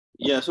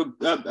Yeah, so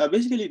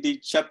basically the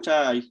chapter,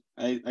 I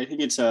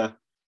think it's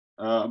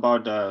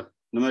about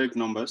numeric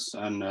numbers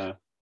and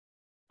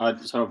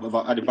sort of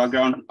about at the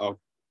background of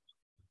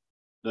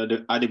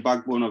at the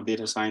backbone of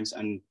data science,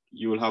 and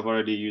you will have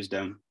already used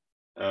them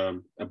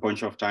a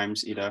bunch of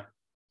times either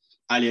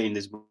earlier in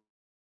this book.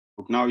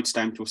 Now it's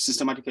time to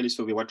systematically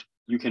survey what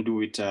you can do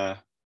with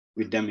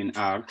them in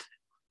R,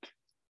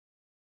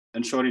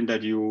 ensuring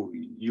that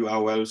you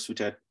are well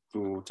suited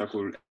to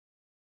tackle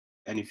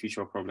any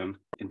future problem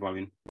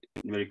involving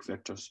numeric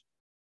vectors.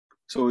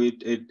 So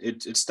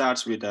it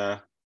starts with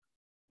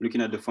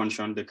looking at the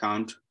function, the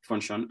count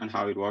function, and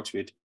how it works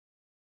with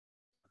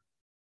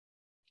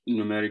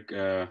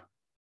numeric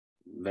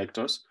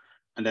vectors,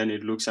 and then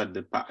it looks at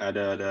the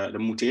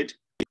mutate.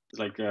 It's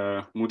like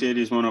mutate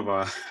is one of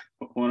our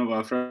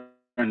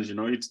friends. You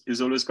know, it's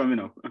always coming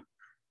up.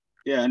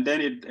 Yeah, and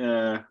then it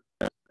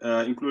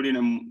including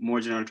a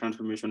more general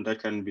transformation that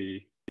can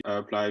be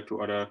applied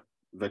to other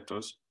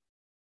vectors,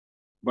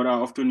 but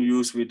are often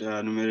used with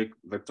numeric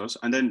vectors.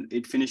 And then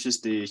it finishes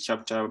the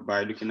chapter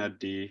by looking at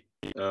the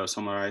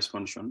summarize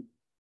function.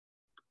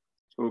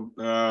 So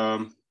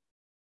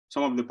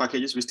some of the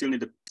packages, we still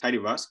need the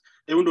tidyverse,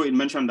 even though it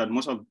mentioned that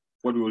most of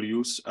what we will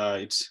use,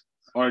 it's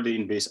already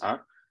in base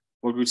R,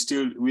 but we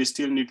still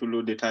need to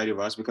load the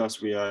tidyverse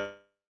because we are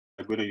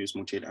going to use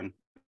mutate. And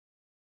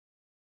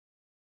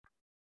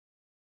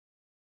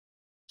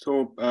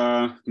so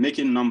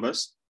making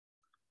numbers,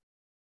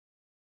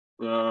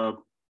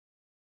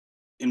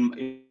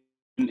 in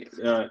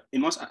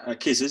most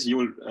cases,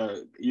 you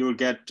will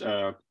get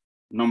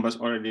numbers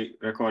already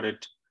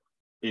recorded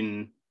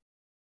in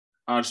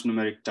R's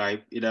numeric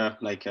type, either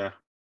like an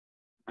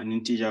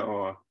integer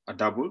or a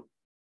double.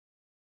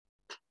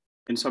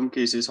 In some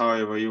cases,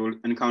 however, you will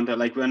encounter,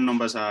 like when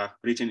numbers are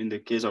written in the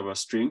case of a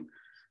string,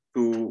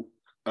 to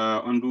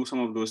undo some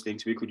of those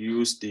things, we could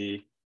use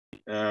the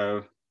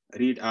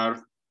read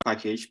R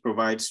package.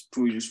 Provides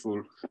two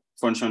useful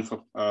functions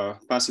for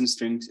passing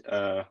strings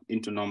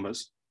into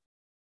numbers,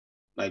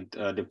 like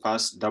the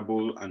pass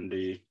double and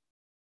the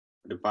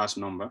pass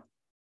number.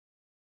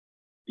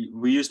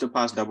 We use the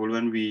pass double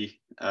when we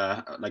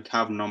like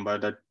have number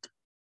that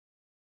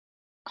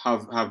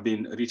have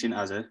been written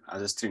as a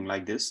string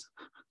like this.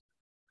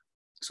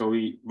 So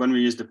when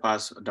we use the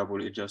pass double,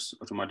 it just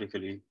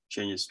automatically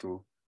changes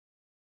to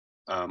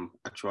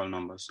actual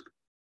numbers.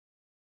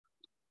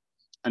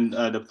 And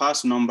the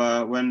pass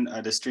number, when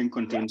the string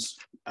contains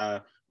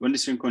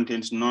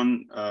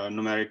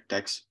non-numeric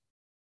text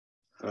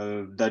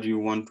that you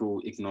want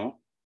to ignore,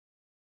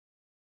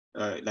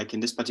 like in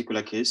this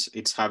particular case,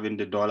 it's having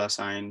the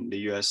 $sign,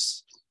 the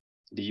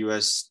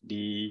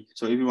USD.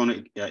 So if you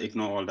want to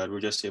ignore all that, we'll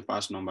just say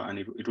pass number, and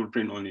it will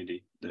print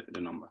only the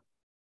number.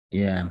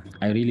 Yeah,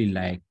 I really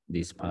like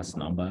this pass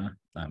number.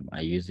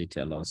 I use it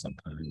a lot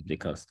sometimes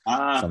because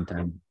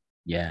sometimes,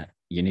 yeah,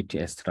 you need to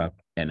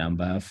extract a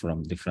number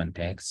from different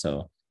text.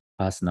 So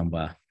pass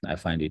number, I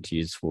find it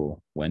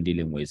useful when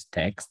dealing with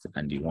text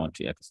and you want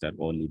to extract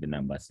only the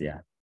numbers. Yeah.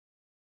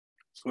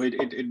 So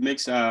it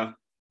makes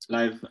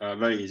life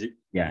very easy.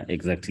 Yeah,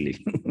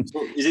 exactly.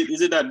 So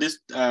is it that this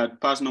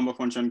pass number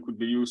function could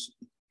be used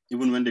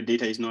even when the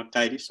data is not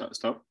tidy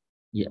stuff?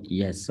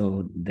 Yeah.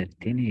 So the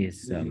thing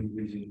is,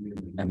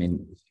 I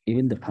mean,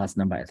 even the pass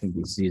number, I think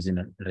it's using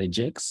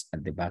regex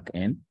at the back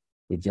end.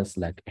 It's just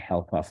like a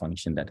helper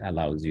function that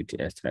allows you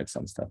to extract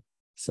some stuff.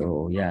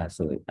 So yeah,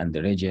 and the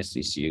regex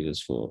is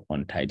used for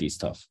untidy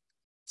stuff.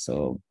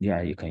 So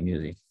yeah, you can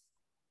use it.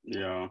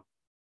 Yeah.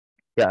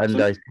 Yeah,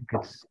 and I think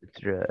it's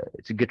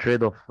a get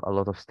rid of a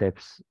lot of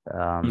steps.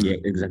 Yeah,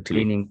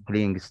 exactly.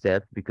 Cleaning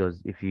step,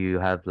 because if you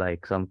have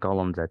like some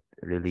columns that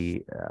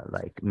really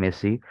like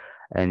messy,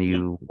 and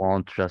you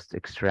want just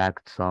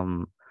extract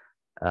some,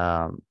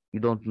 you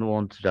don't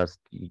want just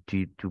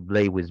to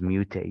play with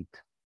mutate,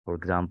 for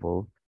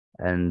example,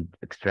 and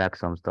extract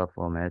some stuff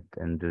from it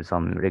and do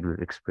some regular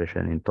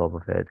expression in top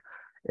of it.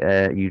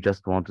 You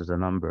just want the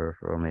number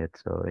from it,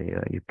 so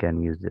you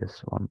can use this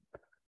one.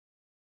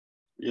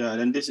 Yeah,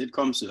 then it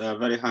comes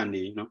very handy,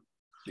 you know.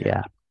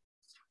 Yeah.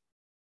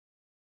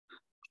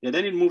 Yeah,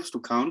 then it moves to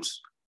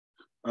counts.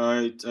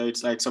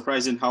 It's like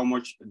surprising how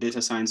much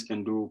data science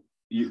can do.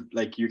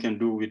 You can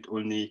do with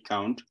only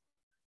count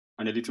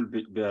and a little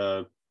bit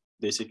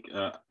basic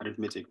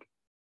arithmetic.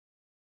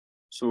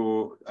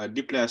 So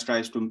Deepler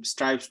strives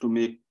to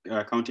make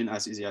counting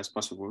as easy as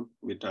possible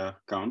with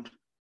count.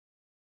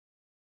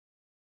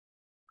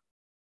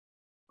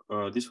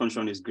 This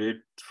function is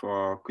great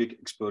for quick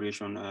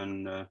exploration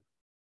and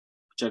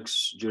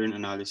checks during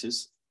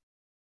analysis.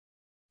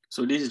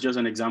 So this is just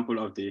an example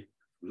of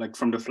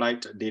from the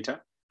flight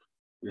data.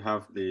 We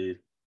have the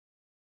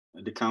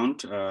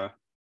count,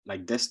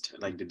 like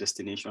the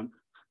destination.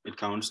 It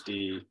counts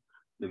the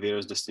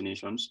various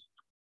destinations.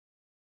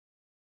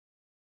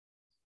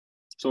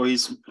 So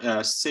he's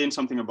saying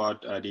something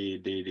about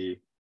the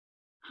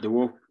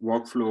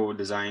workflow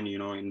design. You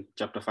know, in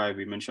chapter 5,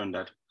 we mentioned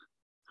that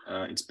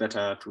it's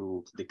better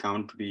to the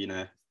count to be in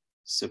a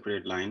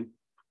separate line,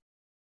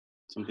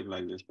 something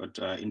like this. But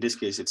in this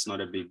case, it's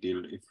not a big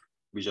deal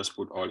we just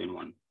put all in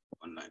one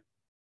line.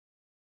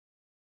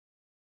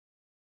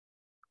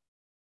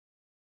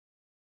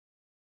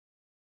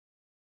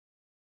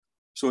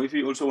 So if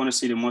you also want to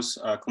see the most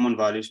common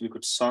values, we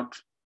could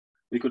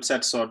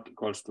set sort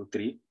equals to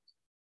 3.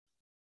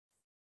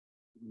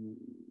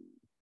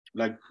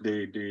 Like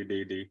the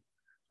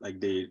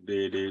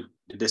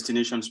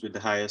destinations with the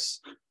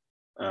highest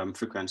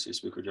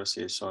frequencies, we could just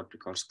say sort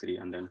equals 3,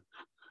 and then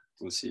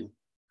we'll see.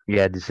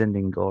 Yeah,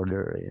 descending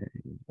order,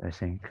 I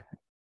think.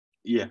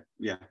 Yeah.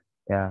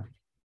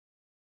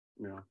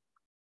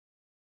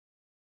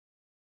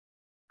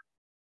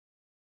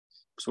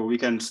 So we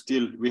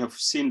have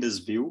seen this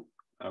view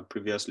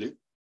previously,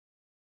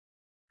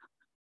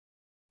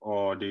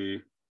 or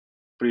the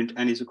print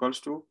n is equals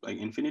to like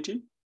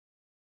infinity,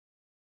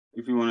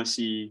 if you want to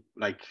see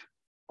like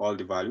all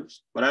the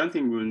values. But I don't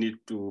think we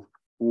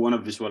want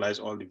to visualize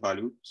all the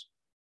values.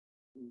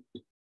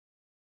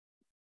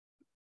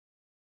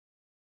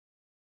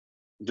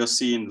 Just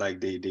seeing like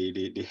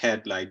the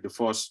head, like the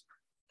first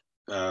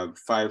 5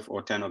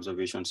 or 10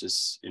 observations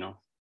is,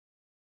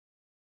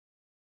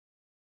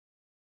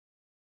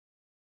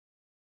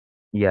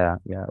 Yeah,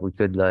 we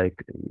could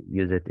like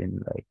use it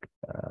in like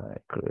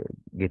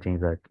getting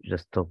that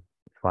just top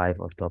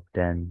 5 or top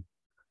 10.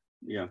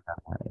 Yeah.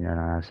 In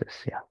analysis.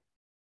 Yeah.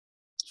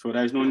 So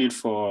there's no need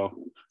for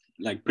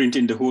like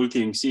printing the whole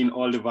thing, seeing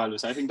all the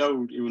values. I think that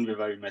would even be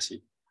very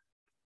messy.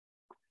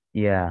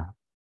 Yeah.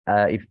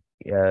 If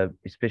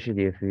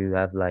especially if you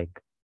have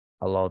like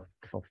a lot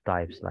of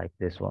types like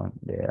this one,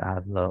 they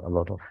have a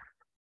lot of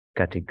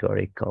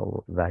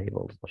categorical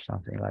variables or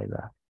something like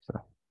that.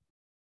 So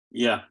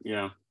yeah.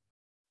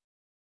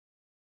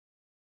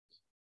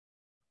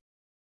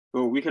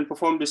 So we can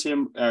perform the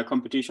same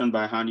computation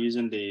by hand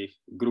using the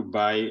group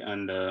by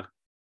and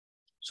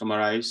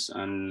summarize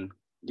and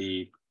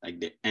the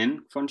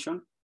n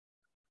function.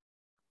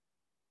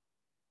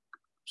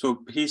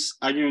 So he's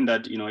arguing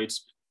that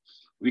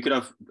we could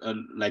have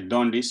like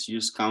done this,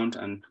 use count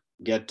and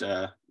get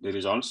the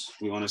results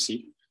we want to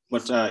see,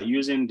 but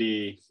using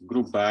the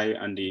group by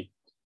and the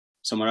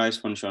summarize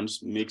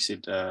functions makes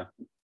it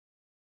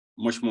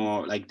much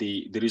more like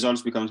the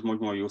results becomes much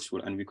more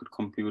useful, and we could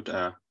compute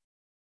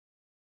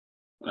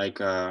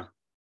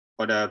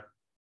other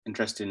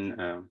interesting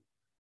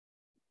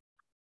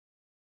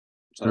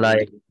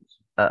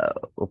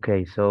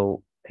okay,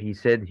 so he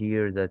said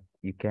here that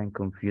you can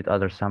compute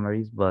other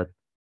summaries, but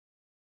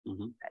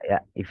yeah,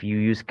 if you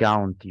use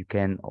count, you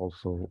can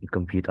also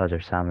compute other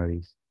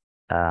summaries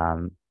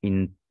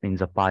in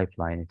the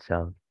pipeline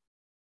itself.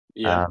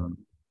 Yeah.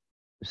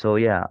 So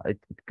yeah,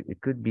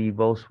 it could be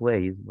both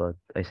ways, but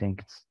I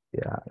think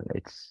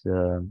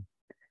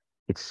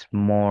it's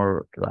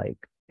more like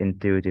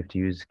intuitive to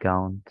use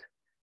count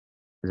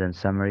than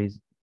summarize.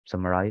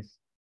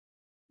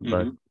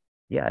 But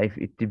yeah, if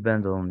it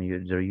depends on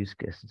their use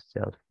case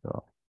itself.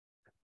 So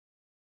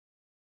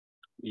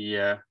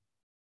yeah,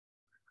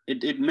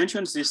 it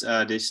mentions this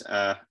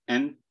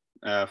n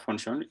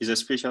function is a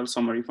special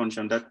summary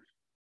function that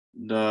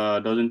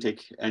doesn't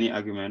take any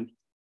argument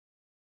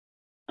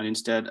and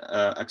instead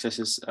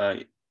accesses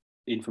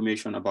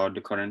information about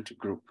the current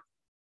group.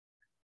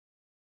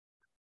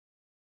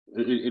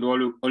 It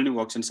only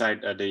works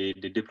inside the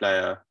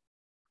dplyr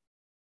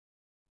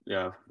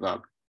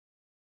verb.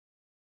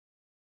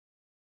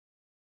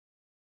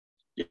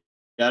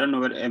 I don't know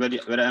whether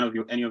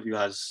any of you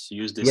has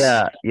used this.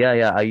 Yeah.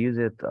 I use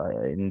it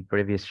in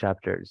previous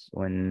chapters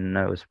when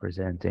I was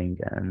presenting,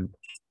 and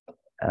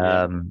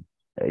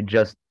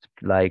just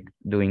like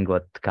doing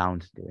what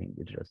count's doing,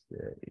 it just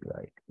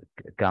like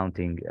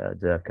counting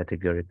the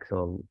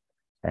categorical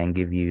and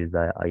give you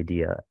the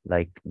idea,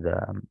 like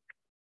the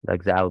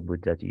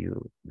output that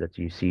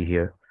you see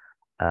here,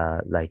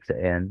 like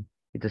the n.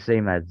 It's the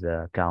same as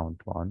the count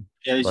one.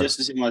 Yeah, it's just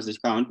the same as the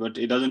count, but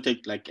it doesn't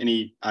take like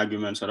any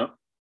arguments at all.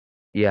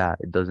 Yeah,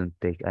 it doesn't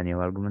take any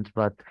arguments,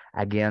 but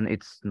again,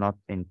 it's not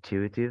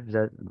intuitive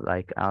that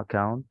like our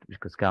count,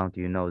 because count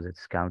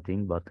that's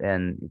counting, but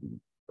n,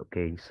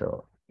 okay,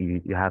 so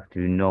you have to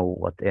know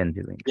what n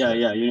doing. Yeah,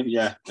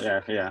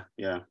 so.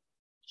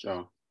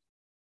 Sure.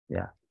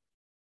 Yeah.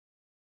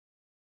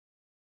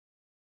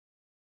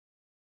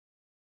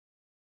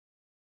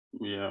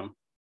 Yeah.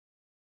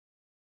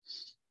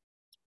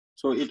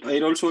 So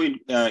it also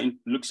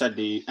looks at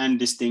the n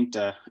distinct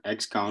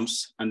x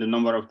counts and the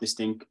number of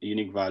distinct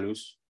unique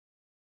values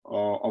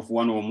of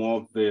one or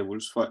more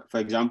variables. For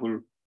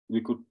example,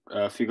 we could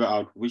figure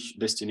out which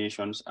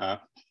destinations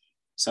are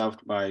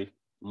served by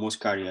most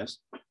carriers,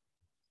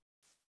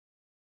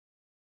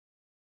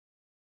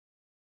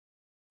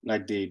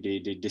 like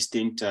the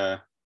distinct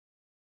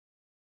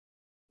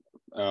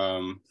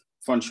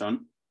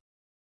function.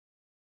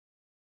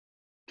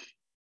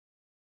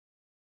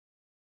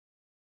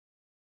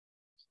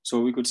 So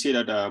we could see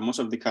that most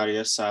of the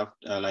carriers serve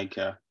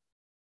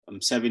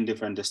 7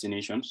 different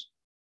destinations.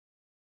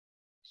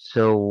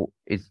 So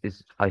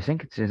I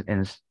think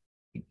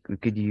we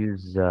could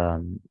use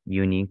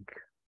unique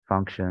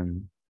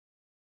function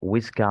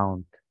with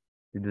count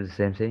to do the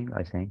same thing,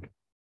 I think.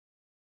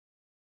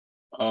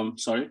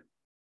 Sorry.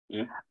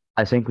 Yeah.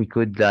 I think we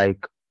could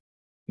like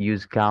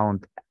use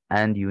count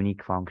and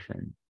unique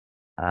function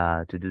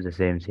to do the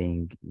same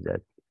thing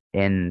that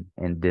n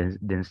and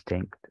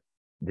distinct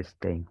is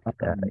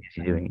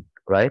doing,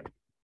 right?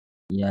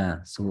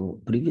 Yeah, so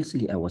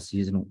previously I was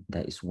using,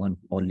 there is one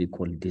only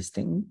called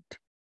distinct,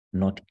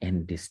 not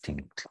n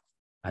distinct.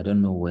 I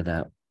don't know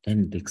whether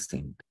n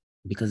distinct,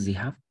 because they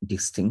have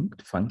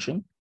distinct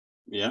function.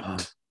 Yeah.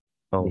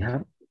 They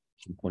have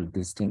called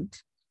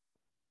distinct,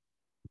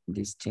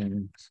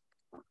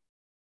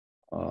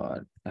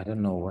 I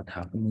don't know what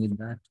happened with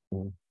that.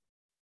 Or,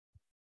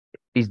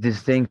 Is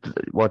distinct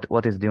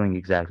what is doing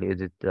exactly?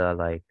 Is it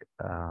like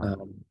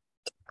um,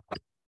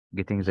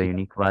 getting the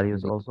unique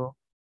values also?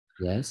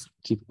 yes,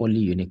 keep only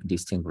unique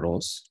distinct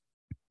rows.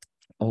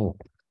 Oh,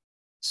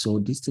 so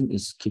distinct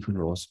is keeping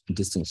rows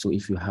distinct. So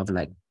if you have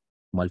like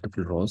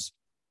multiple rows,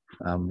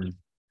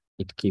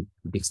 it keep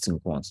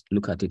distinct ones.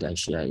 Look at it, I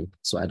share it.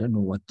 So I don't know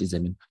what this, I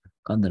mean,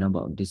 count the number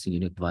of this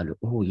unique value.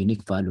 Oh,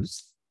 unique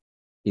values.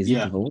 Is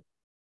Yeah. it row?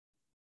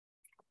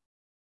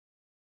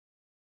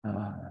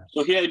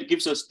 So here it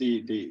gives us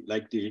it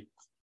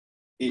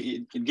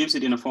gives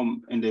it in a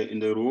form in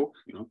the row,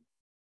 you know.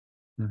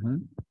 Mm-hmm.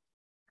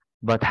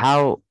 But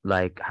how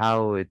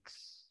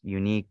it's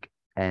unique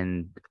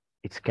and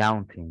it's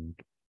counting,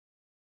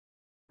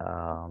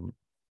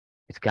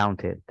 it's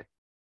counted.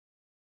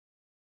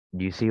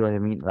 Do you see what I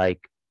mean?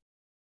 Like,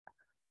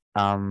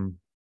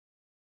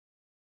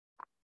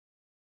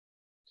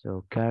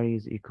 so carry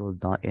is equal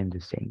not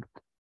indistinct.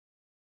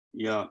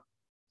 Yeah.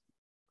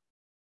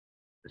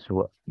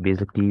 So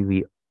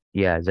basically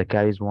the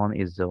carries one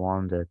is the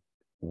one that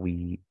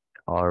we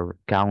are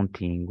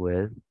counting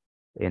with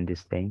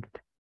indistinct.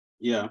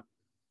 Yeah.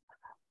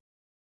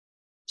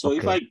 So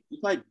Okay.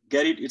 if I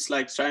get it, it's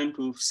like trying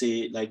to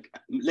say, like,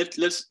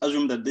 let's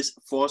assume that this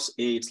force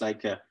A, it's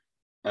like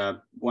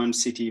one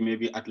city,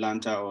 maybe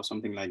Atlanta or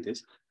something like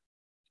this.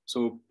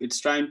 So it's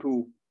trying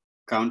to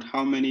count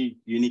how many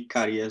unique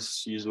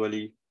carriers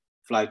usually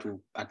fly to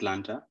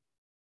Atlanta.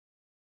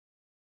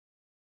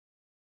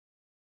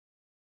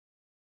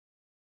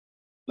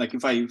 Like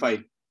if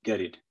I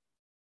get it.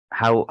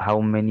 How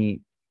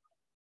many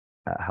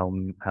how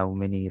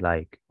many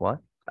like what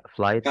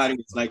flights?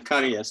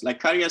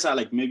 Carriers are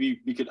like,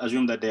 maybe we could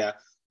assume that they are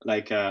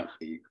like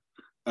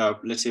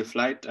let's say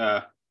flight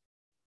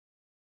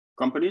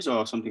companies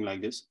or something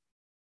like this.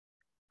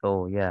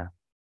 Oh yeah,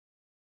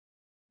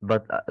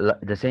 but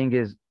the thing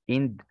is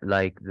in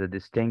like the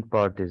distinct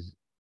part is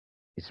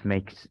it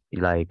makes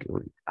like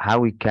how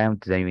we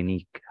count the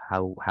unique,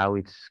 how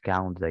it's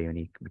count the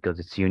unique, because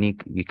it's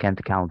unique you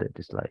can't count it.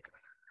 It's like,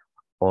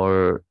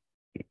 or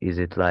is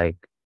it like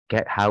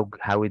how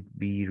it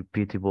be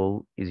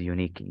repeatable is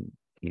unique in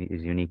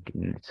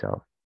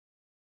itself.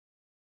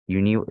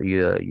 You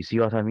see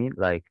what I mean?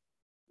 Like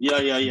Yeah.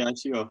 I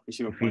see your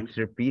if point. it's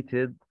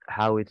repeated,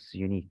 how it's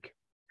unique.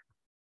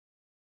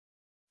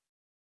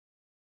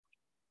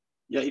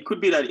 Yeah, it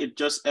could be that it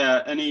just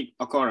any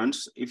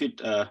occurrence, if it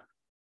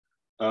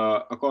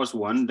occurs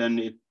one, then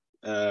it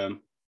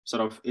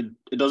sort of it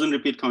doesn't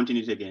repeat counting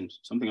it again,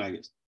 something like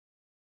this.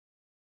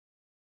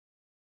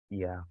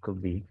 Yeah,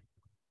 could be.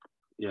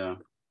 Yeah.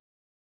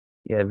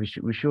 Yeah,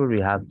 we surely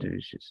have to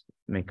just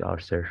make our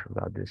search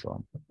about this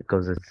one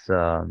because it's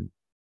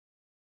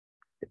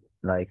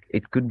like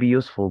it could be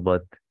useful,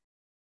 but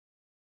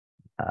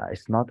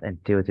it's not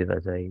intuitive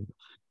as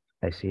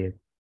I see it.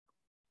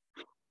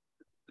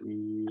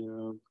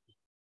 Yeah.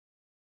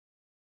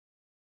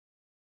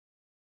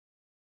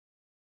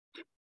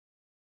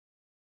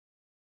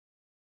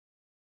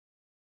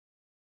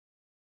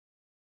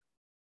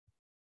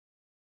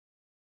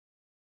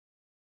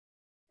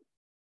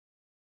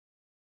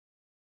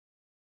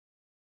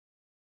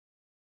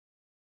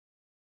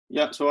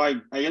 Yeah, so I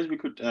guess we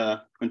could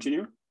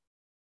continue.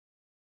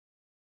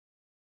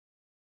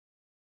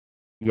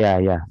 Yeah.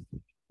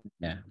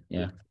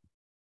 Yeah.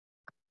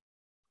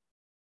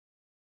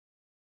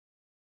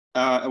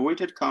 A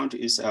weighted count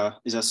is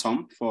a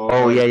sum for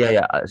Oh all.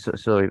 yeah.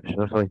 Sorry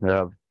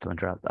to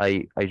interrupt.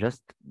 I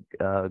just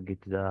get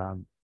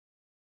the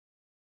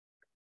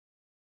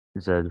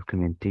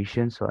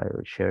documentation, so I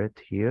will share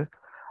it here.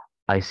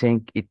 I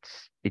think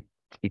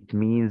it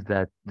means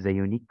that the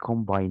unique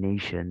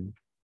combination,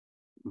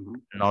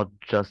 not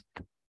just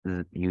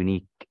the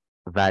unique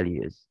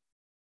values,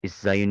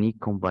 it's the unique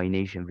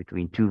combination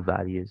between two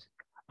values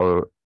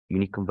or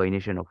unique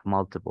combination of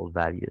multiple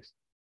values.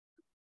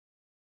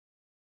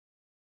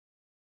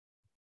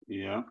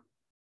 Yeah.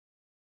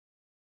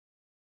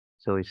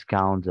 So it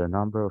counts the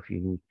number of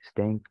unique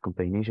distinct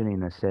combination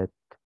in a set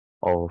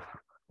of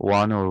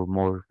one or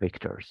more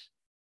vectors.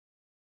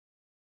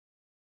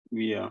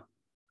 Yeah.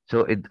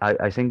 So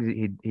I think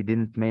he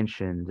didn't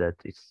mention that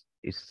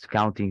it's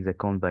counting the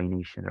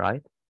combination,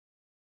 right?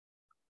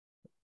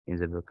 In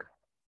the book.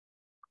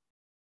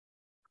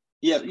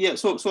 Yeah.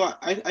 So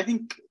I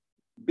think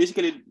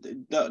basically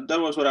that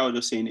was what I was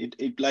just saying.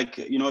 It like,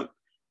 you know,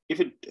 if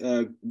it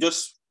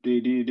just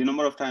the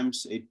number of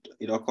times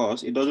it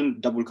occurs, it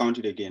doesn't double count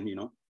it again, you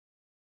know.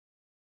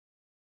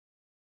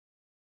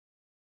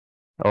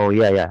 Oh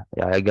yeah,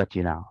 I got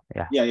you now.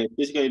 Yeah. Yeah.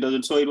 Basically, it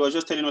doesn't. So it was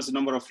just telling us the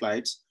number of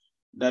flights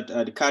that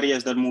the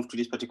carriers that move to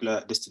this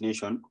particular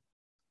destination.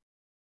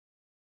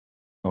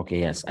 Okay,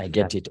 yes, I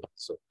get it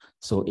also.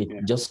 So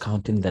it just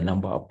counting the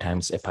number of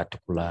times a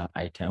particular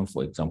item,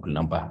 for example,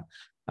 number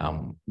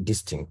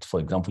distinct. For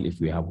example, if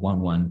we have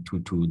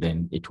 1122,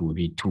 then it will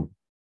be 2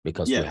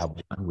 because we have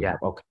one. We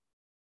have, okay,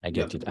 I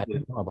get it. I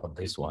don't know about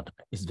this one.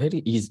 It's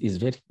very easy. It's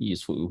very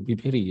useful. It will be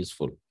very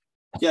useful.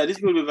 Yeah, this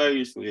will be very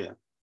useful. Yeah.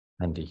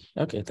 Andy.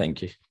 Okay,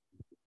 thank you.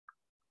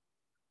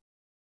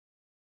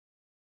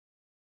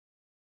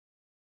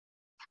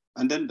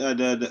 And then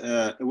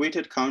the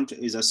weighted count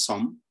is a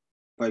sum.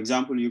 For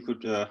example, you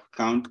could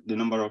count the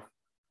number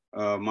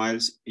of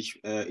miles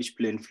each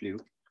plane flew.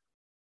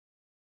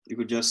 You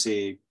could just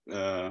say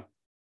the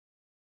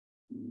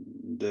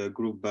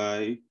group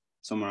by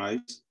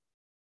summarize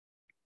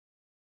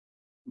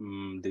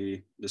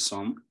the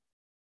sum.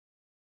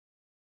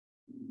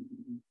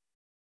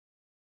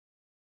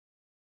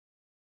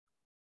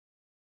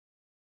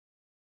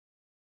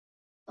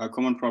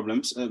 Common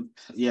problems.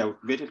 Yeah,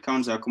 weighted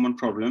counts are common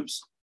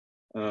problems.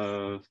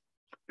 So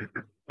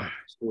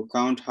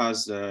count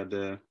has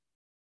the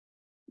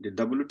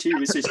WT,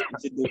 which is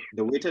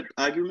the weighted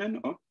argument,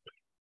 or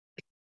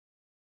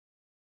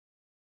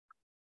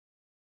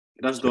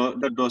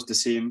that does the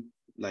same,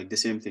 like the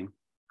same thing.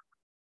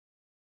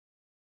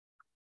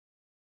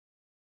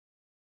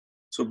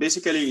 So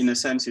basically, in a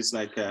sense, it's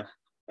like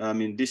I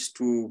mean, these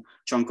two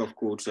chunk of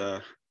codes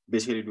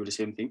basically do the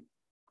same thing.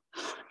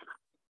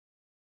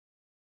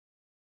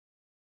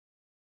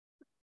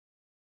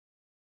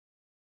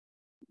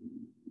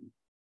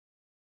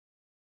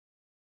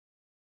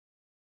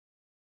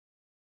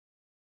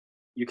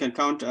 You can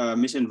count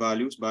mission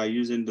values by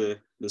using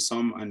the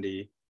sum and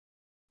the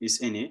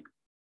is NA,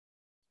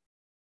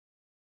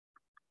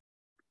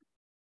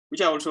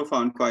 which I also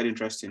found quite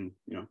interesting,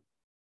 you know.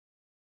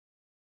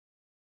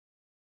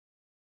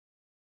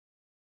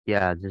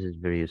 Yeah, this is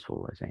very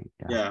useful, I think.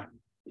 Yeah,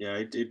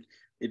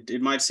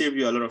 it might save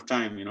you a lot of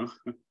time, you know.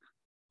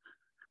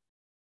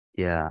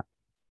 Yeah.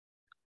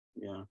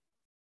 Yeah.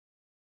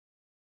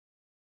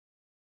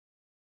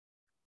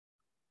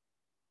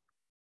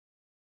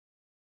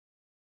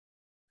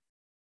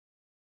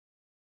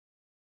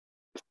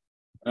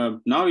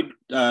 Now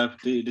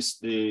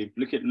the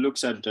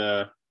looks at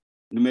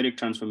numeric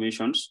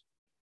transformations.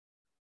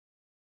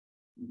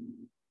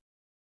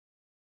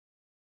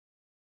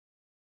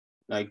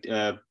 Like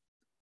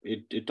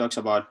it talks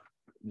about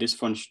this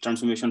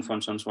transformation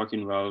functions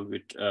working well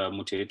with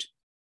mutate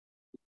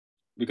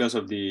because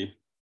of their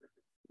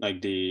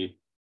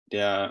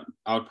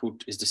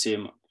output is the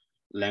same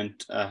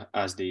length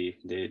as the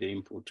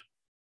input.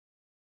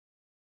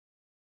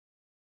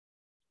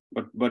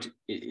 But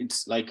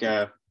it's like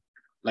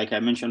I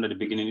mentioned at the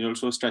beginning, it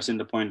also stressing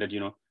the point that,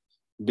 you know,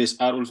 this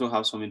R also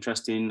have some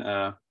interesting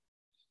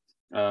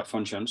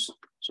functions,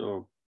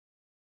 so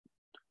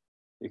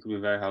it could be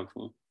very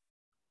helpful.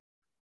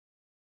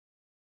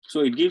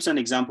 So it gives an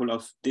example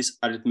of this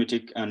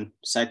arithmetic and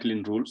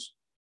cycling rules,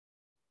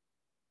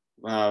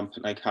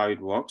 like how it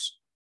works.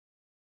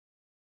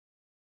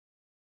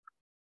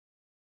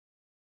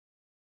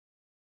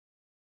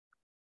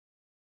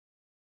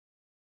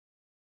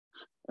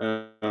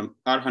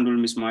 R handle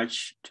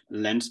mismatched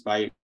lengths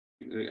by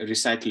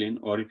recycling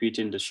or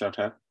repeating the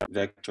shorter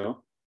vector.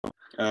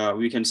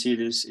 We can see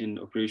this in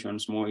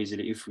operations more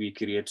easily if we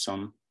create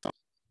some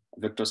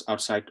vectors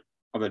outside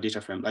of a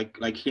data frame.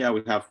 Like here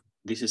we have,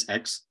 this is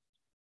X.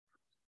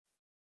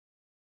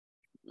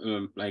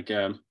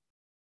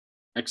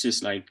 X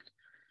is like,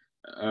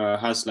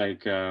 has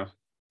like 4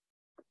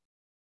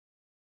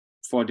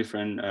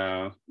 different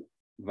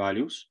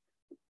values,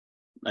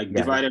 like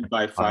divided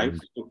by 5.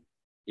 So,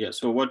 yeah,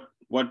 so what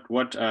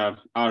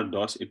R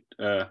does, it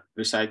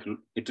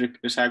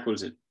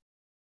recycles it.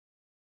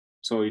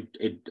 So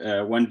it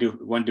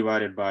one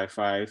divided by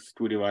 5,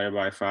 2 divided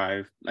by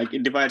 5, like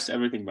it divides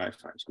everything by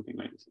 5, something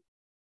like this.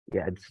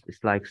 Yeah,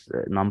 it's like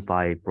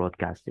NumPy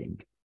broadcasting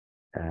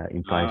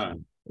in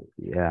Python.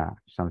 Yeah,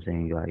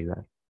 something like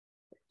that.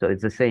 So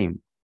it's the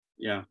same.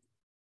 Yeah.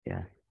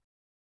 Yeah.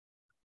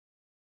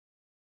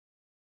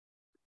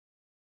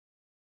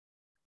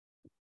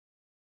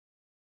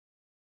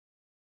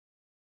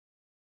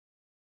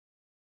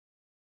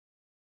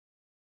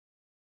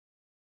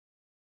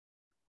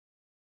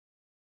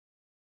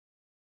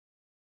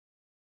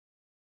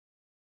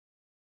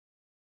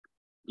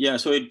 Yeah,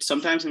 so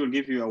sometimes it will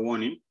give you a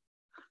warning.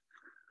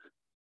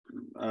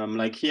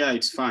 Like here,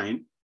 it's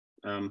fine.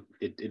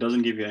 It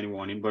doesn't give you any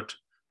warning, but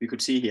we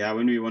could see here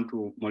when we want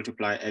to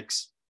multiply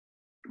X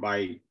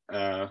by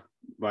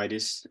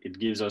this, it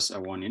gives us a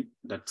warning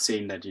that's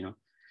saying that, you know,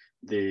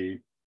 the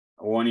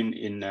warning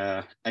in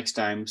X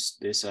times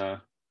this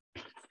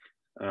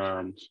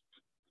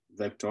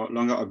vector,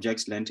 longer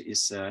object's length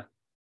is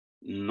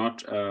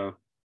not a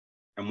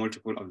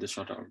multiple of the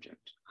shorter object.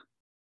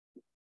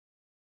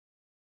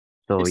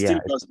 So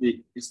it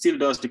still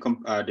does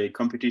the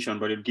computation,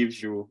 but it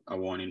gives you a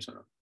warning, sort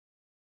of.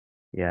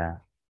 Yeah,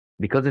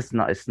 because it's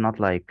not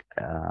like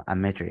a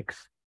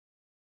matrix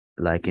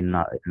like in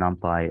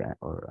NumPy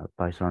or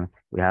Python.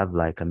 We have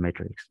like a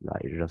matrix,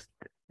 like just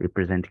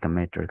representing a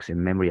matrix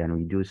in memory, and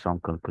we do some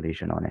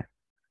calculation on it,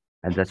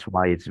 and that's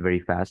why it's very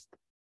fast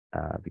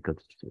because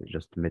it's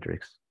just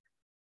matrix.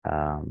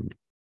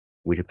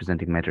 We're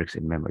representing matrix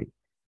in memory,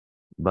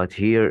 but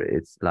here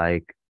it's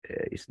like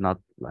it's not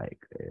like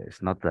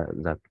it's not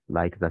that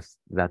like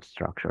that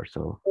structure.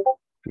 So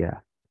yeah.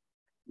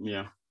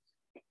 Yeah.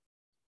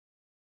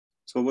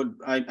 So what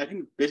I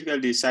think basically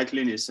the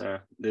cycling is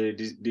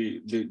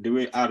the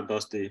way R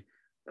does the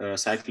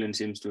cycling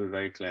seems to be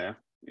very clear.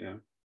 Yeah.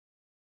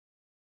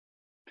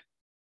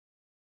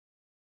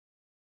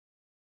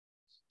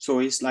 So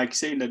it's like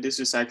saying that this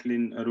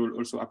recycling rule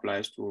also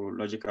applies to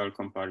logical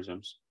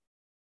comparisons.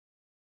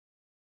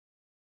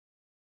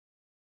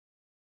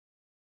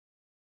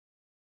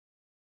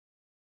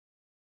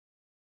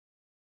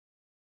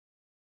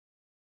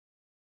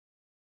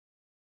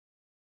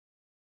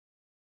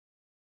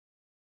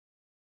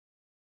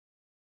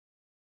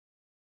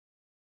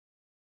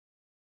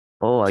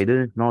 Oh, I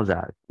didn't know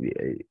that.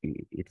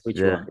 It's Which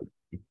one?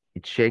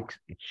 it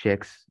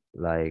checks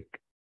like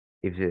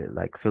if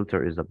like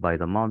filter is by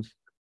the month,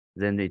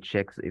 then it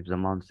checks if the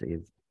month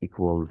is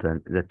equal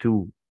than the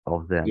two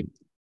of them,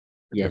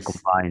 the Yes.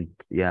 combined.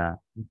 Yeah,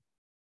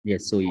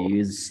 Yes. So you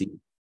use C.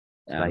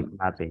 like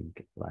mapping,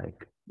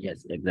 like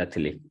Yes,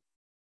 exactly.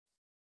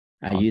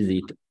 I use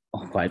it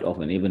quite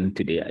often. Even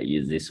today, I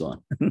use this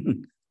one.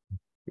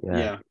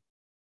 yeah,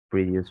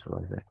 pretty useful.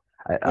 I think.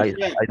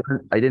 Yeah.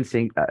 I didn't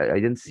think I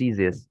didn't see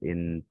this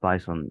in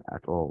Python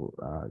at all.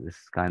 This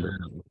kind of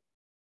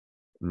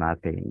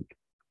mapping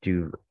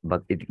to,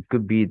 but it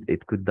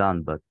could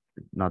done, but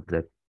not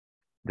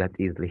that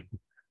easily.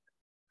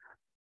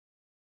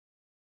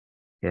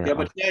 Yeah,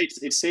 but yeah,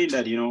 it's saying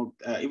that, you know,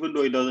 even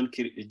though it doesn't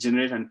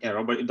generate an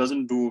error, but it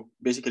doesn't do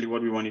basically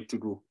what we want it to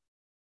do.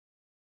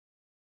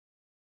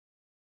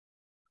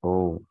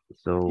 Oh,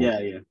 so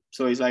Yeah.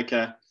 So it's like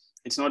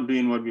it's not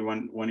doing what we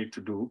want it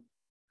to do.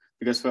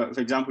 Because for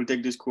example,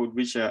 take this code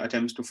which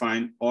attempts to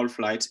find all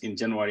flights in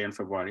January and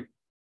February.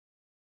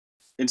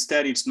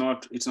 Instead, it's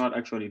not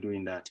actually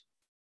doing that.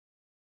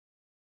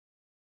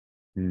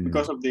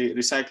 Because of the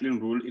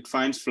recycling rule, it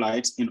finds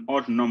flights in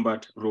odd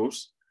numbered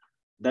rows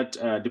that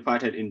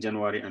departed in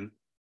January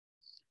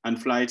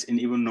and flights in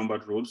even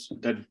numbered rows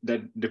that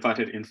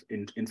departed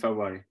in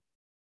February.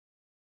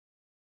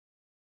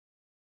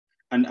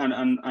 And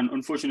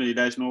unfortunately,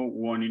 there is no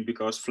warning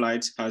because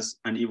flights has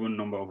an even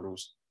number of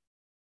rows.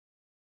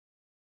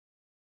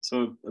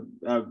 So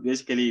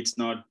basically, it's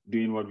not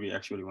doing what we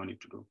actually want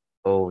it to do.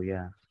 oh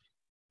yeah.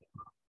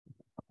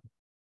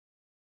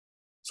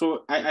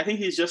 So I think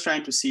he's just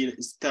trying to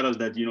tell us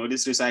that, you know,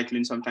 this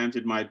recycling, sometimes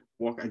it might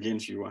work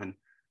against you. And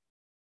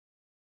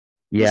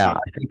Yeah,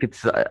 I think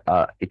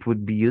it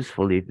would be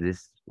useful if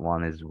this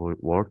one is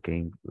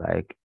working.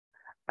 Like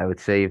I would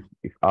say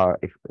if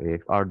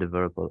our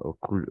developer or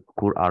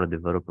cool R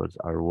developers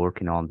are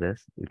working on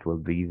this, it will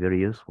be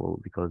very useful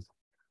because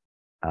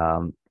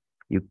um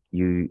you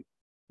you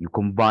you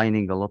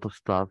combining a lot of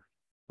stuff,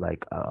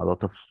 like a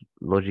lot of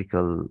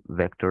logical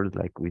vectors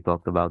like we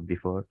talked about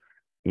before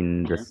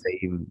in the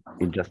same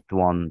in just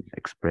one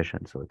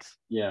expression. So it's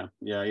yeah,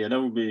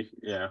 that would be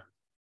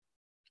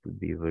would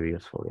be very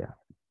useful. Yeah.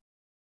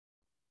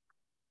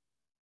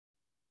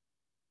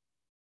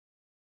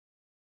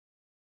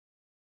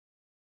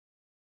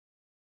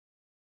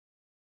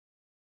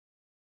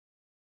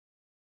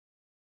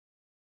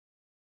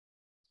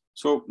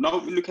 So now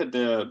we look at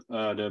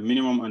the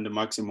minimum and the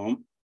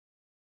maximum.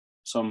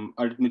 Some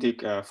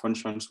arithmetic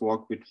functions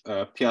work with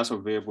pairs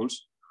of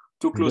variables.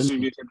 Two closely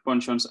related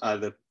functions are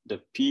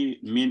the p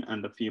min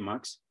and the p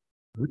max.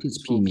 What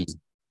is p min?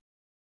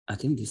 I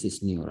think this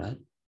is new, right?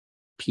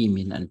 P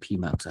min and p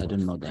max. I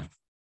don't know them.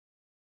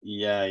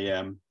 Yeah,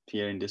 I'm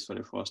hearing this for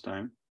the first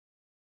time.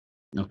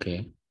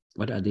 Okay,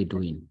 what are they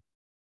doing?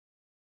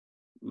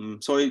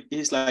 So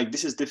it's like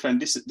this is different.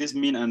 This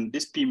min and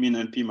this p min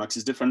and p max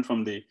is different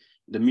from the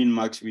min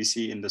max we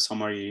see in the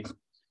summary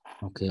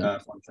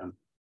function.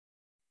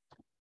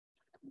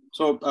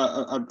 So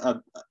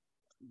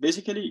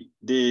basically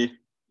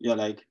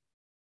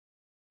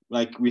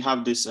like we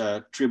have this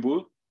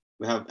triple,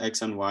 we have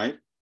x and y,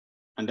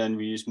 and then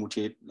we use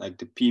mutate like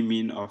the p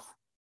min of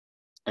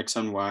x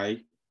and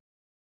y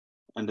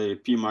and the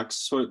p max.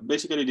 So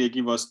basically they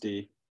give us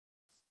the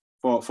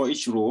for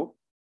each row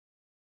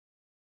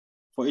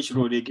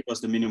they give us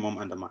the minimum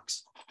and the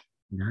max.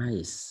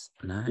 Nice.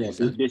 Yeah,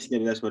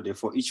 basically that's what they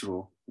for each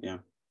row. Yeah.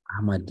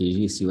 Ahmad, did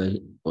you see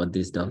what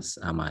this does,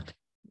 Ahmad?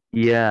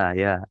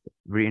 Yeah,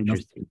 very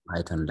interesting.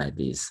 Python like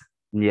this.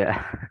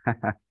 Yeah,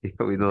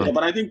 we don't. Yeah,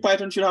 but I think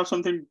Python should have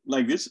something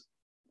like this.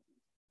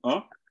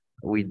 Oh,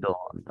 we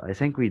don't. I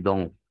think we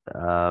don't.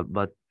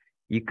 But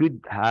you could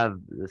have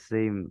the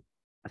same.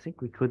 I think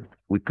we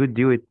could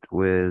do it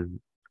with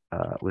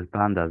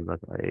pandas,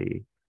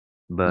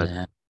 but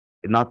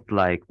not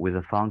like with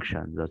a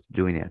function that's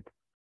doing it.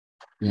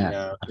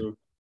 Yeah. So,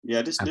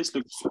 this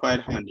looks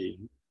quite handy.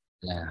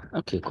 Yeah.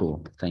 Okay.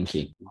 Cool. Thank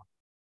you.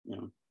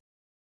 Yeah.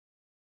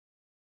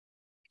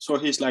 So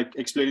he's like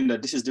explaining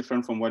that this is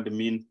different from what the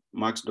mean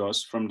max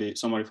does from the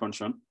summary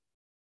function,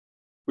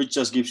 which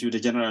just gives you the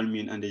general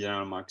mean and the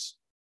general max,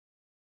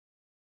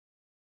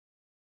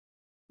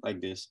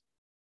 like this.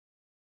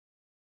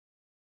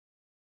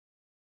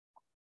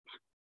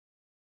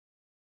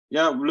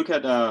 Yeah, look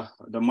at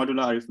the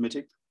modular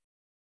arithmetic.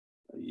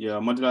 Yeah,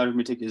 modular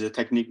arithmetic is a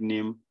technique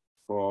name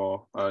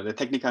for the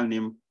technical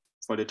name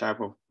for the type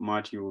of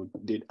math you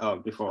did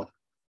before,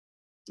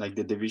 like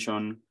the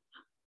division.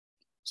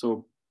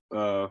 So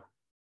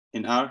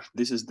in R,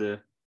 this is the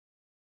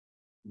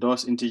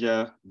DOS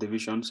integer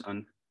divisions,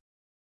 and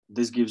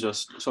this gives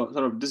us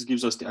this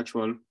gives us the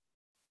actual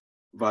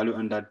value,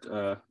 and that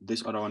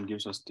this other one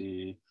gives us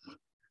the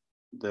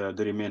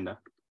remainder,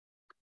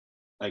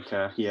 like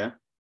here,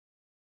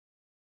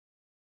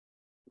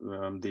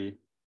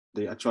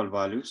 the actual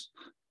values,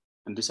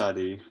 and these are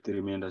the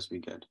remainders we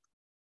get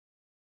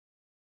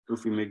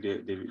if we make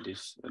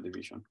this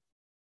division.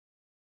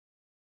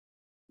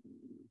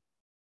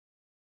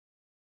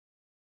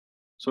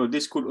 So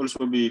this could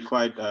also be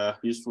quite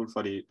useful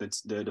for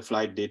the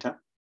flight data,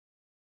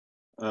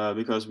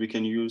 because we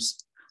can use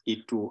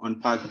it to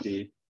unpack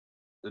the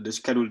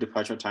scheduled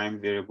departure time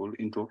variable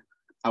into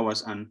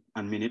hours and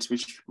minutes,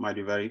 which might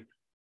be very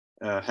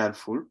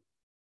helpful,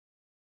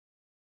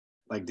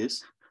 like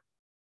this.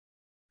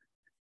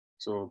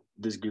 So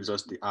this gives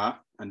us the hour,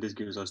 and this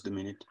gives us the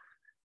minute.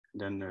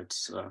 Then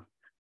it's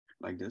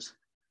like this.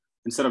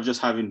 Instead of just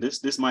having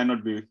this might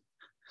not be,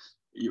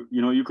 you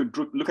know, you could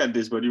look at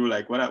this, but you were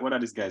like, what are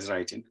these guys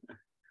writing?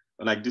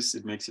 But like this,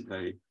 it makes it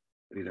very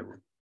readable.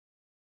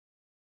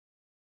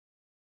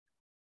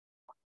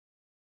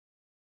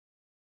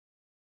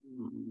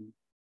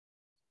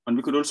 And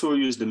we could also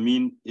use the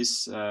mean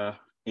is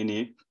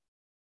NA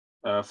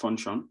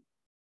function.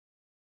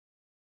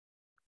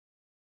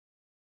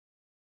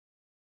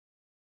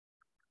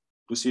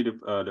 To see the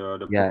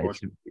yeah,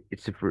 proportion.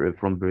 it's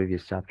from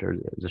previous chapter,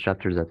 the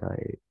chapters that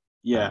I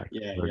yeah,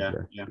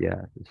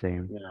 the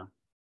same. Yeah.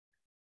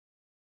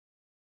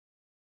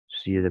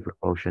 See the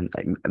proportion.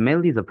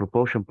 Mainly the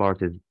proportion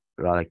part is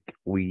like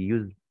we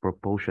use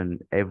proportion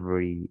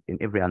in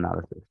every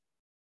analysis.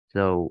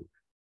 So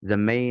the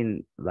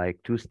main like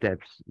two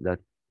steps that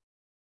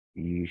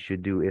you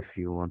should do if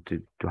you want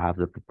to have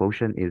the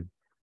proportion is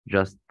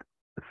just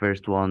the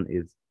first one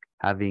is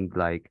having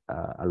like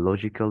a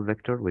logical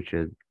vector, which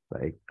is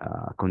like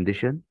a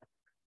condition,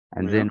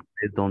 and Yeah. then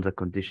based on the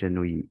condition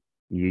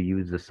you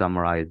use the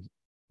summarize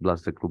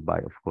plus the group by,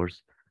 of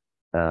course,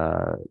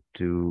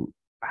 to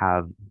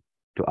have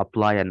to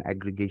apply an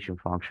aggregation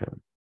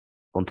function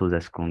onto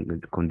this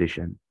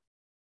condition.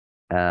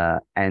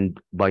 And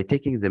by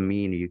taking the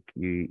mean,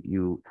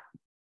 you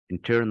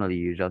internally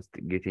you're just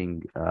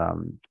getting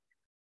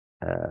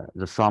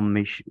the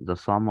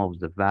sum of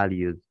the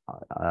values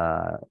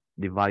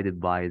divided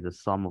by the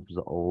sum of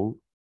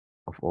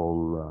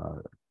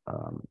all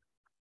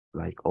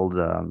like all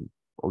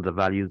the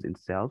values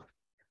itself.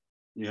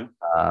 Yeah.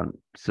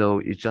 So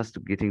it's just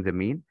getting the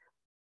mean,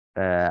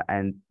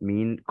 and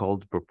mean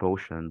called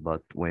proportion.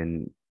 But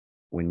when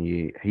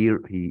you hear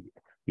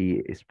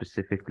he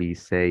specifically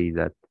say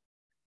that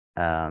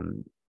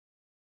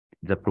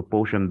the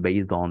proportion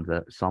based on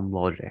the sum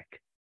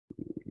logic.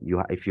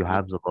 If you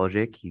have the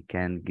logic, you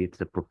can get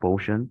the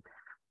proportion,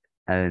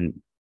 and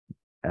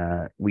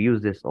we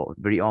use this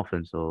very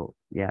often. So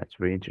yeah, it's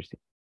very interesting.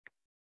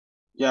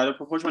 Yeah, the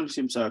proportion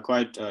seems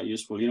quite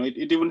useful. You know,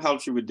 it even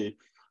helps you with the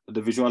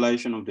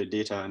visualization of the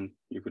data, and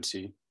you could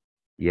see.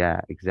 Yeah,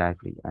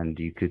 exactly. And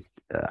you could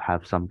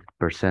have some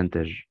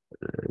percentage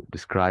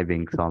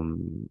describing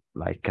some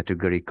like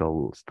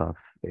categorical stuff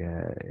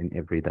in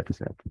every data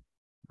set.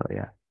 So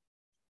yeah.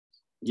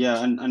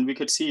 Yeah, and we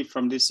could see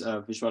from this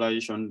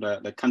visualization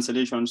that the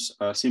cancellations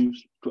seem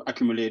to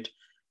accumulate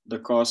the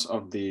course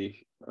of the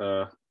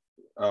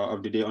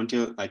day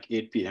until like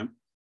 8 p.m.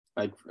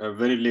 Like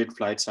very late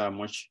flights are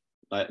much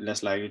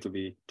less likely to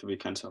be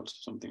cancelled,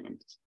 something like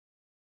this.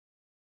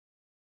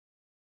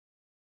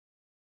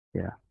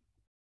 Yeah.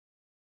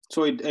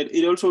 So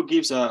it also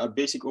gives a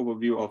basic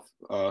overview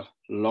of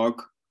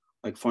log,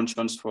 like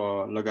functions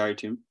for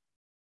logarithm,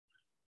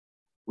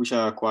 which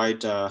are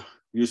quite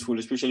useful,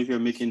 especially if you're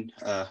making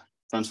a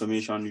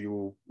transformation.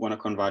 You want to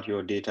convert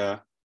your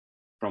data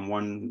from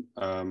one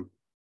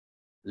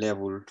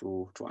level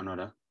to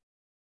another.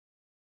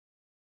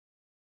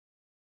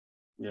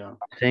 Yeah.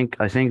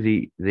 I think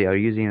they are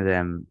using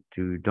them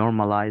to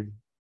normalize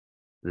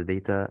the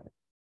data,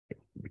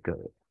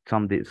 because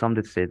some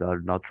data sets are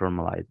not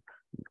normalized.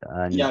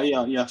 And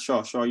Yeah.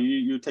 Sure.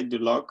 You take the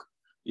log.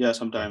 Yeah,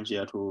 sometimes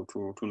to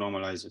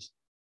normalize this.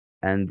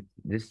 and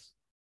this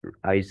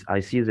I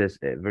see this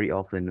very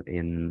often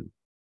in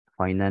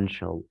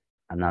financial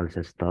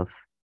analysis stuff,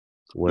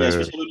 Yeah, where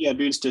especially when you're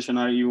doing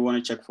stationary, you want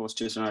to check for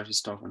stationary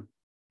stuff.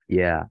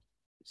 yeah.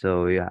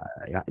 So yeah,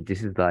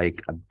 this is like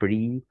a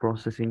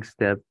pre-processing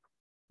step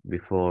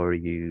before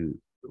you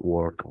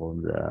work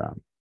on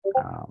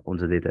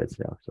the data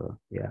itself. So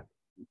yeah.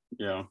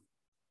 Yeah.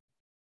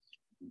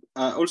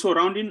 Also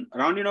rounding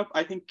up,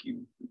 I think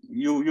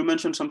you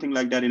mentioned something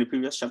like that in the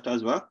previous chapter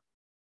as well.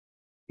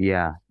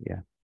 Yeah.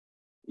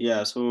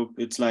 Yeah, so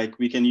it's like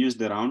we can use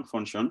the round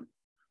function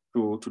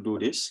to do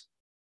this,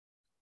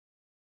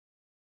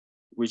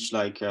 which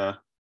like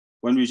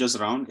when we just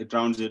round, it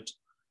rounds it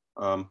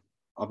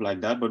up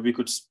like that, but we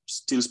could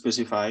still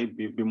specify,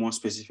 be more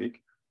specific.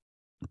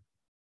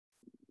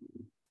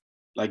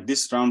 Like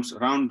this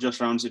round just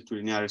rounds it to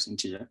the nearest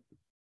integer,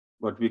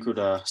 but we could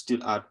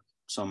still add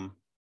some,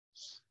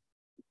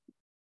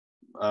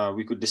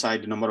 we could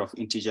decide the number of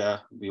integer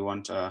we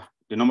want,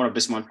 the number of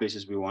decimal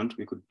places we want.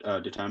 We could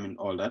determine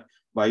all that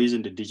by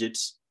using the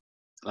digits.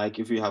 Like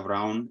if we have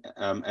round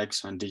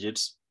x and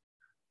digits,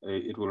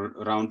 it will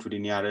round to the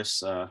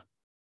nearest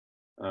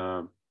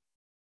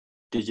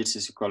digits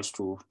is equals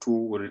to 2,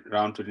 will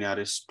round to the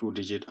nearest 2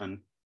 digit, and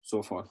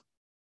so forth.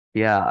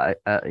 Yeah,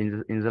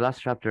 in the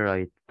last chapter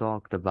I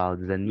talked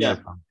about the near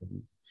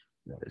function.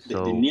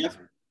 So the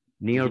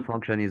near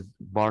function is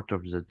part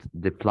of the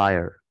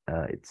multiplier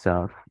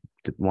itself,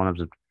 one of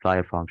the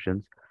multiplier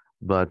functions,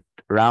 but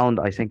round,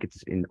 I think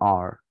it's in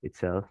R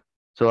itself.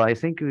 So I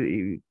think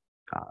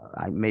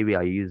maybe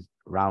I use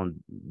round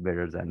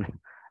better than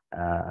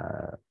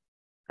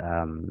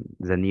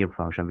the near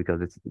function,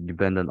 because it's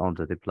dependent on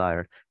the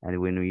multiplier.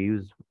 And when we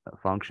use a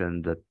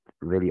function that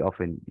really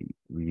often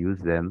we use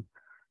them,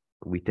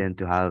 we tend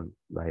to have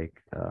like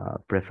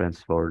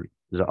preference for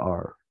the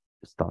R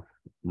stuff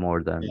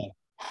more than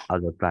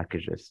other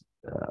packages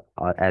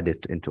are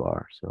added into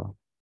R. So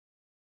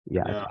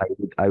yeah.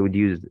 I would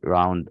use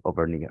round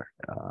over near.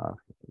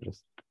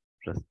 Just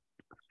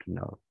you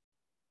know.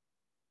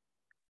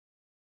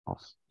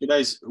 You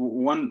guys,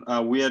 one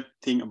weird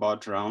thing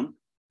about round,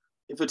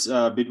 if it's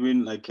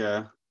between like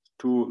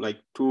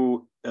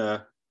two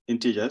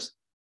integers,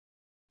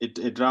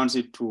 it rounds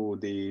it to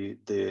the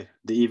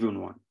even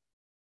one.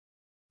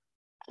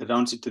 It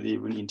rounds it to the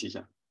even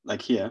integer.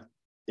 Like here,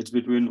 it's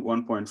between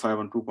 1.5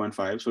 and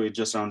 2.5, so it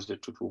just rounds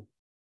it to 2.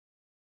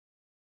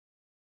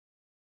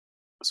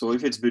 So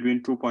if it's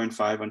between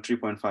 2.5 and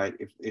 3.5,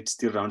 if it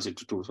still rounds it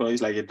to 2. So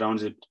it's like it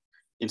rounds it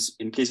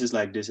in cases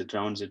like this, it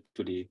rounds it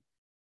to the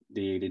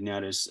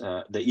nearest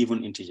the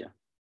even integer.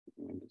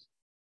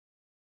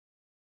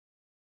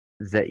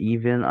 The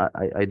even,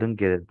 I don't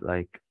get it.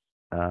 Like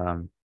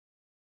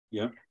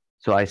yeah.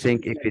 So I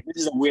think if this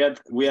is a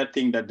weird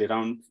thing that the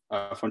round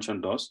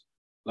function does.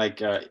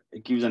 Like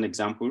it gives an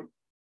example.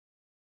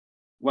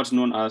 What's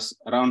known as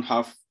round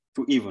half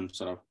to even,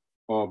 sort of,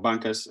 or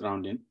Banker's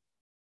rounding.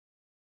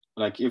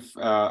 Like if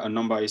a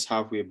number is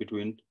halfway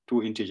between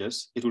two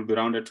integers, it will be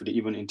rounded to the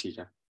even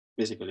integer.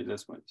 Basically,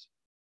 that's what it's.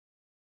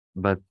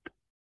 But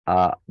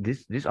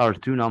these are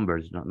two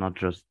numbers,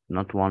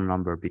 not one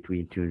number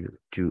between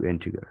two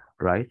integer,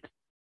 right?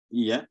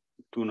 Yeah,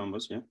 two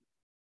numbers, yeah.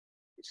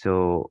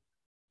 So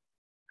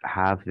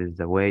half is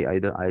the way I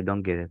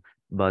don't get it,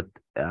 but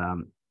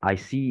I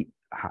see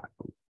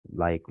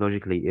like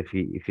logically if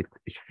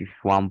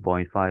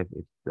 1.5,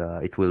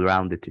 it will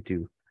round it to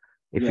 2.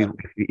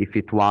 If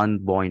it's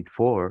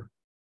 1.4,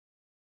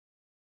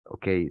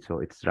 okay, so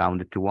it's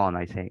rounded to 1,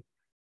 I think.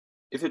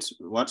 If it's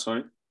what,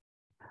 sorry?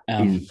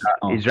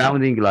 Is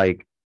rounding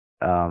like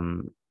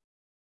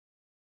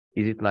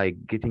is it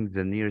like getting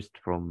the nearest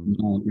from?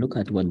 No, look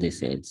at what they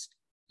said.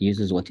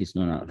 Uses what is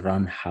known as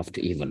round half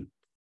to even.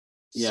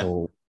 Yeah.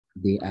 So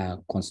they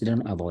are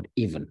considering about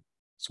even.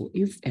 So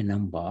if a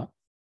number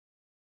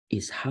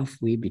is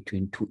halfway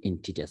between two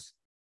integers,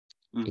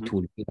 it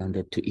will be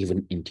rounded to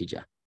even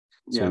integer.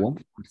 So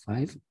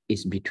 1.5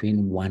 is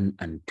between 1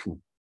 and 2.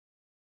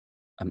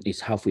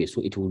 It's halfway,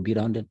 so it will be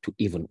rounded to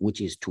even, which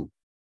is 2.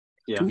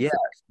 Yeah,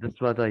 that's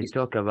what I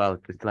talk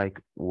about. It's like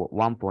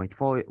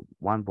 1.4,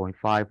 1.5,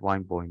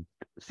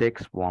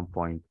 1.6,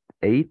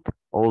 1.8.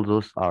 All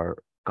those are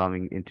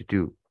coming into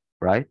 2,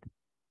 right?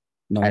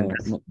 No,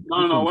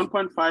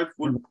 1.5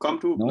 will come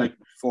to like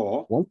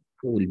 4. 1.4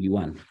 will be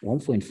 1.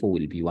 1.4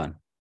 will be 1.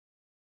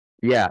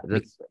 Yeah,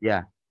 that's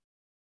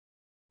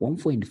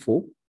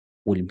 1.4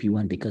 will be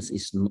 1 because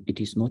it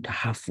is not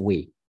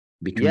halfway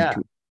between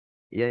 2.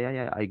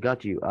 Yeah, I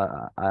got you.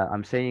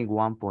 I'm saying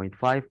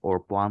 1.5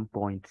 or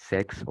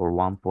 1.6 or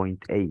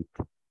 1.8,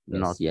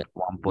 not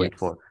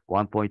 1.4.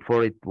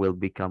 1.4, it will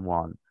become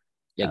 1.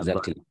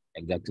 Exactly.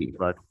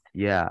 But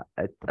yeah,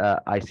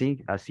 I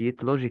think I see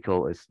it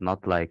logical. It's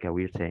not like a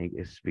weird thing.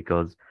 It's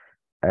because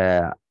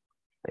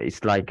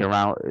it's like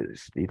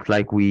it's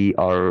like we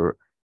are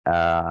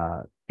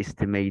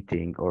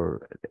estimating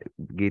or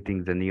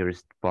getting the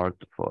nearest part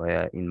for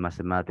in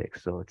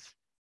mathematics. So it's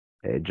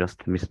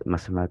just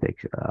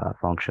mathematics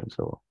function.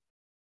 So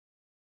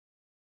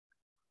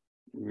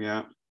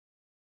yeah,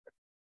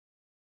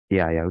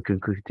 we can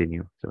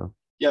continue. So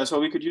so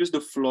we could use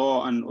the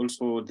floor and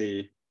also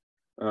the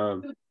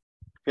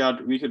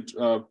we could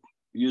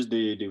use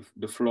the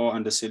floor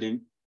and the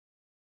ceiling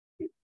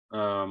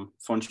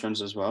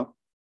functions as well.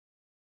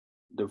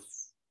 The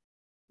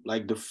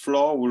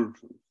floor will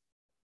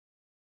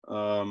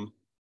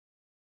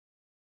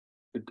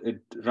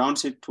it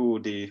rounds it to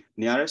the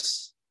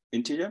nearest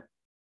integer,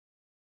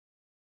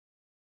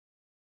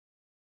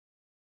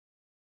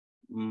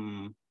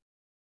 On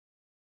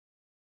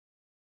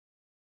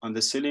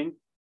the ceiling.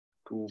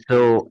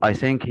 So I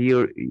think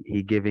here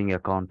he giving a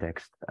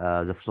context.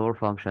 The floor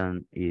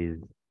function is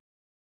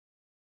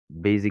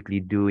basically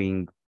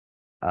doing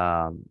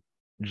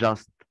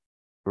just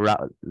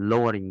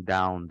lowering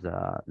down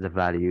the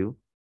value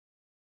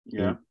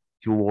Yeah.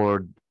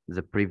 toward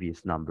the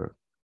previous number,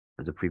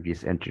 the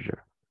previous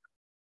integer.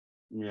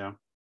 Yeah.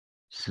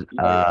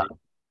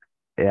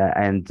 Yeah,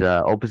 and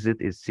opposite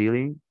is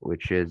ceiling,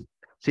 which is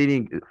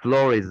ceiling.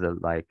 Floor is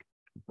like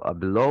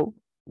below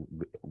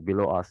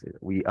us.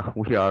 We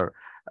we are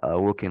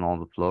working on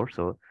the floor,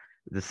 so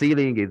the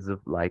ceiling is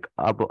like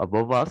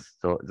above us.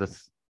 So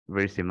that's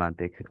very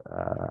semantic,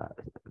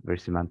 very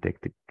semantic,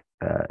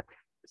 uh,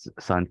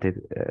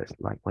 scientific,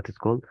 like what is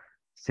called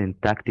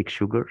syntactic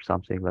sugar,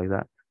 something like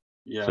that.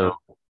 Yeah. So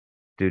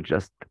to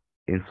just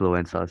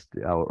influence us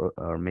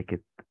or make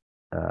it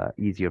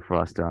easier for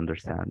us to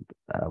understand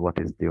what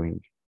it's doing.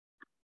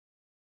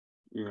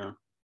 Yeah.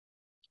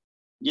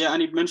 Yeah,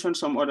 and it mentioned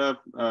some other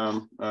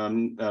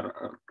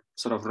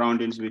sort of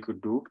roundings we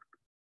could do.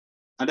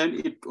 And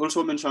then it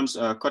also mentions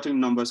cutting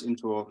numbers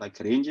into like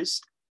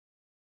ranges.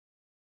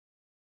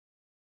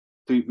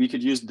 So we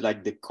could use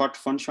like the cut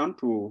function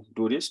to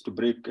do this, to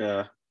break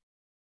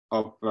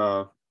up,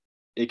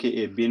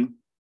 AKA bin,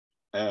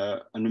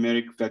 a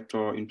numeric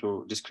vector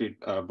into discrete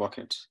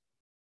buckets.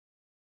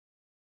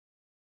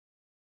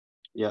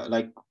 Yeah,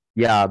 like.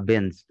 Yeah,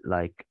 bins,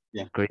 like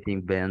Yeah.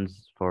 creating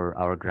bins for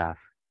our graph.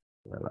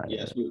 Like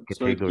Yeah, so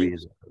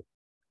categories.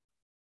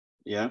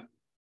 Yeah.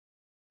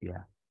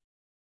 Yeah.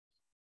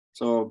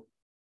 So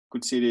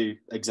could see the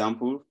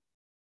example.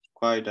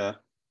 Quite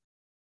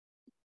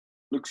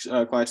looks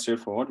quite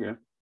straightforward. Yeah.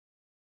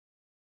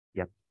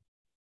 Yep.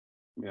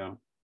 Yeah.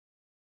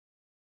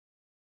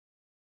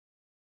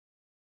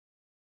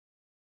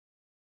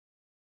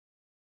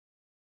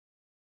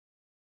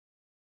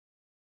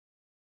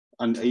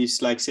 And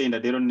it's like saying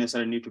that they don't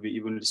necessarily need to be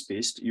evenly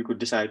spaced. You could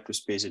decide to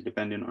space it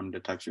depending on the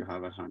types you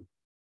have at hand.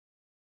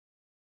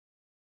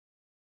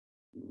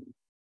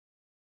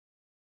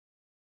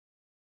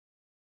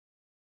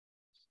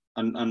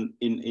 And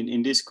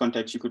in this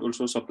context, you could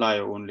also supply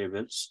your own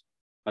labels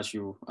as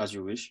you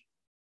wish.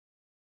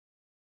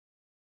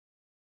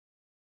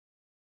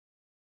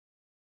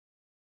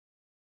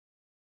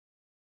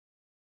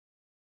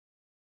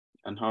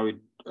 And how it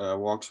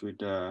works with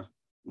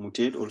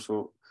mutate,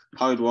 also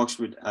how it works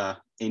with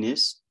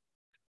NS.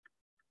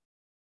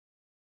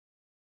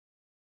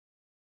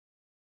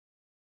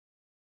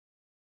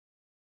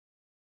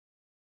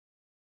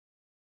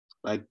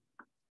 Like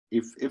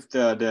if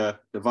the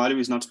value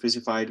is not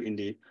specified in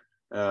the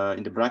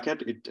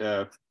bracket, it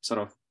sort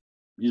of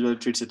usually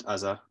treats it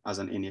as an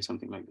NA,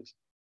 something like this.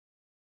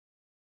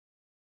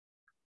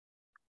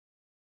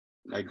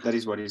 Like that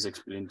is what is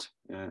explained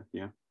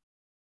here.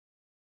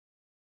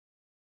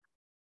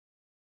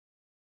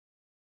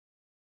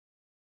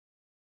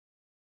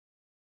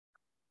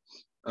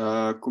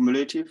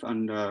 Cumulative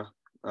and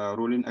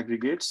rolling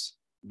aggregates.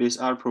 Base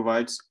R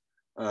provides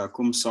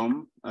cum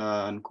sum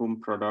and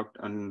cum product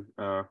and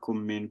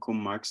cum min,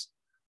 cum max.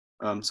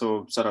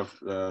 So sort of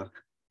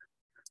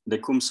the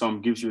cum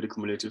sum gives you the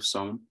cumulative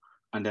sum,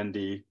 and then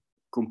the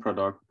cum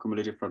product,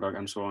 cumulative product,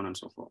 and so on and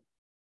so forth.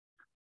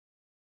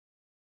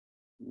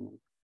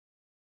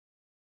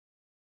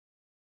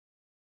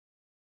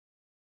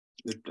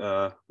 It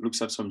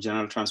looks at some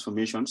general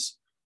transformations,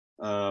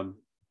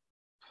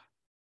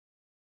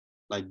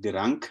 like the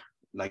rank,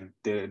 like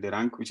the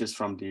rank which is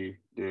from the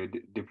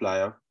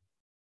dplyr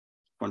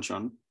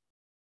function.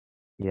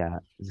 Yeah,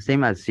 the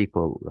same as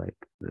SQL. Like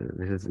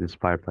this is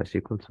inspired by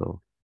SQL.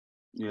 So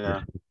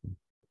yeah,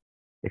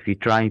 if you're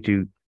trying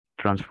to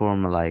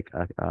transform like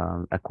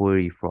a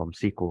query from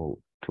SQL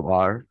to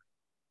R,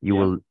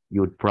 you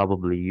would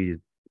probably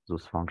use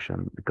those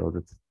function because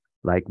it's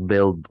like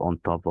built on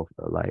top of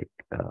like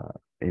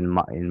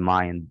in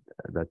mind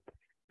that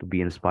to be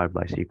inspired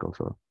by SQL.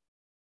 So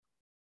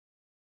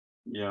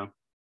yeah.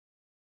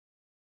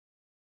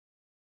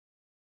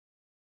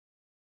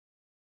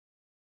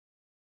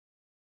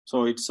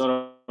 So it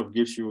sort of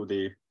gives you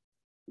the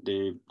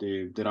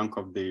rank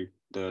of the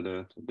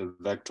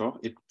vector,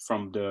 it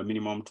from the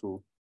minimum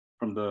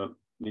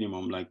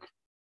like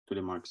to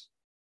the max.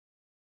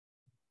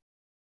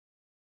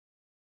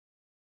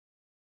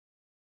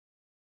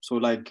 So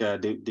like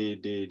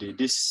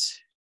this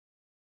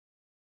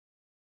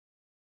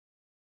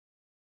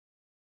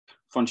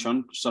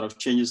function sort of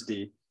changes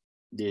the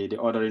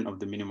ordering of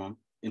the minimum.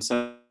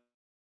 Instead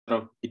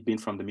of it being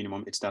from the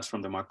minimum, it starts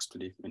from the max to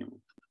the minimum.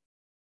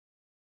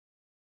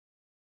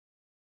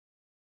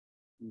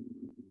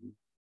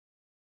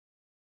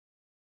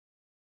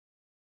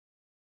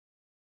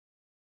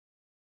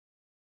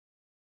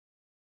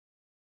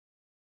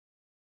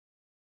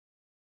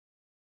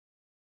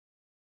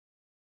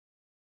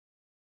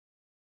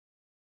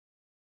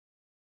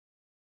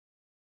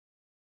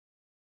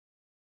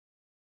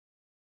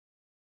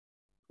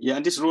 Yeah,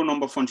 and this row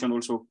number function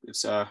also,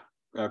 it's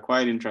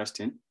quite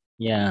interesting.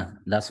 Yeah,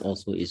 that's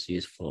also is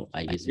useful.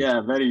 I use it. Yeah,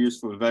 very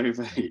useful, very,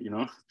 you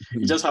know,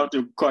 you just have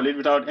to call it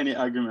without any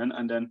argument,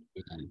 and then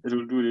Yeah, it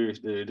will do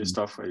the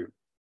stuff for you.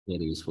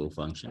 very useful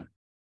function.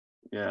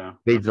 Yeah.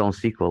 Based on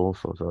SQL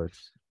also, so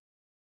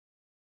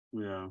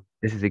Yeah.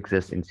 this is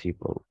exists in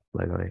SQL,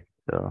 by the way.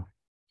 So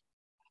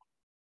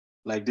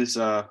Like this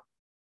type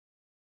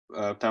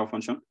of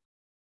function.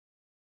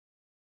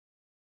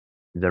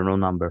 the row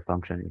number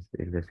function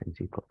exists in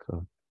SQL.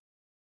 So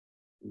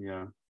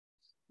Yeah.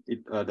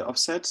 The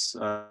offsets,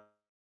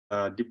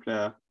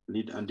 declare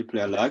lead and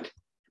declare lag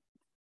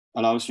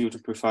allows you to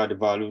provide the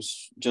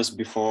values just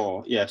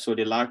before. Yeah, so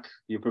the lag,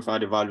 you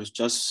provide the values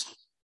just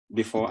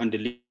before, and the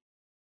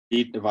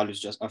lead the values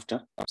just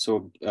after.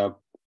 So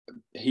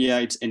here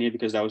it's NA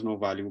because there was no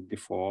value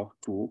before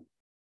 2.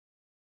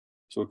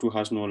 So 2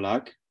 has no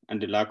lag, and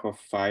the lag of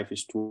 5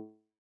 is 2,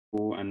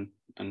 and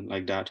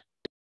like that.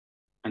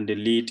 And the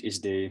lead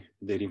is the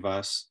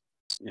reverse.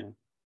 Yeah.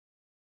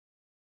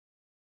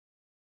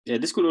 Yeah,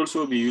 this could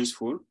also be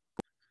useful,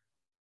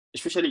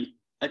 especially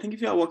I think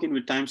if you are working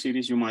with time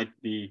series, you might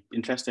be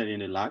interested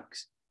in the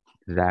lags.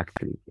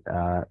 exactly.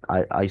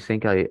 I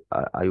think I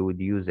would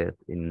use it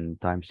in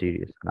time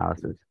series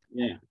analysis.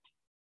 Yeah.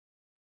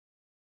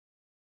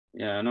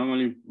 Yeah,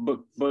 normally,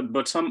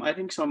 but some, I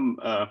think some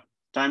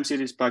time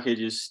series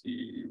packages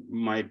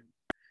might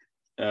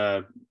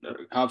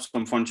have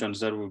some functions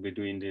that will be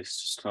doing this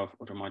stuff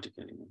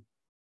automatically.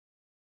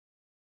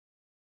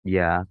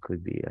 Yeah,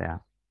 could be. Yeah.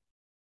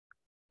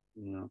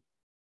 You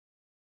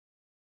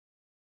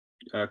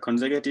know,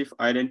 consecutive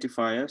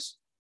identifiers.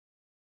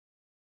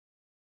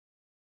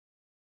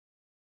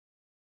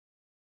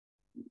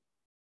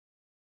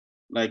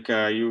 Like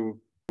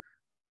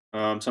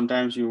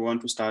sometimes you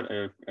want to start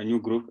a new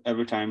group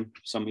every time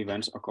some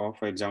events occur.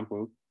 For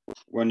example,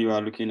 when you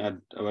are looking at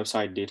a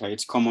website data,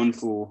 it's common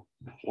to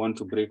want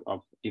to break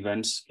up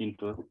events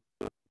into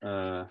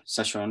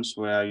sessions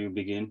where you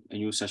begin a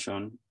new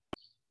session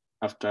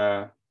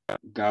after a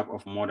gap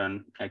of more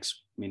than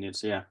X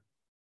minutes. Yeah.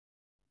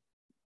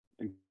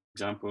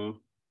 Example,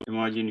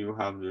 imagine you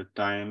have the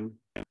time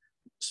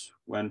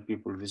when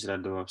people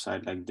visited the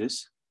website like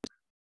this,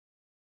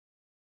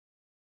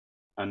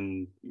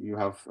 and you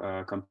have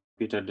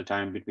computed the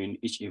time between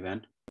each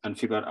event and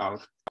figured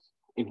out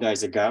if there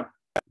is a gap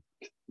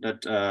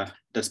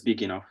that's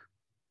big enough.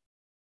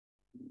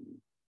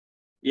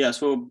 Yeah,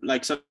 so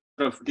like sort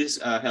of this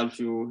helps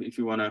you if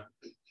you wanna,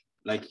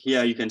 like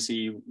here you can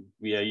see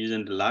we are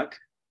using the lag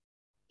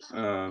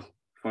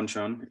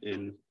function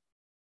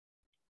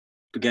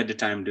to get the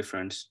time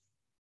difference.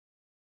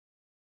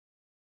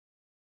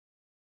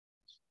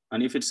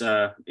 And if it's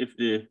if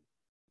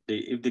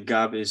the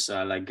gap is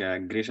like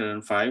greater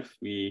than 5,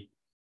 we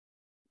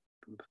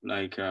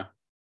like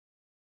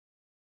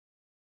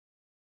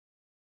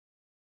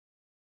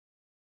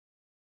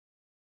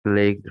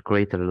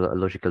Create a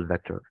logical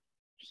vector.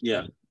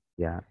 yeah,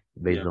 Yeah,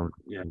 based on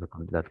yeah,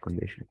 that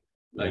condition.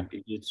 like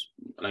it's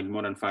like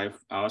more than 5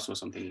 hours or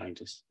something like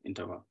this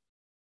interval.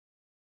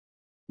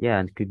 Yeah,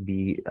 and could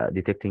be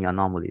detecting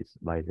anomalies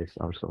by this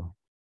also.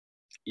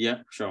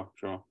 Yeah, sure.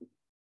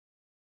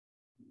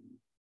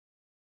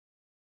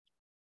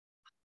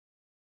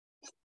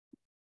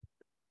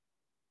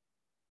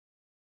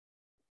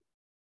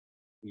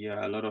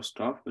 Yeah, a lot of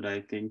stuff, but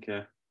I think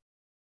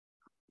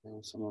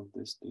some of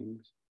these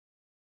things,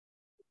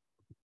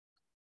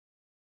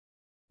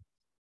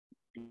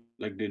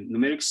 like the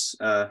numerics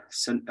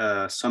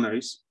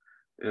summaries,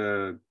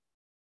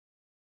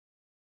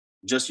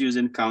 just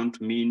using count,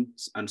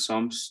 means, and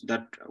sums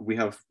that we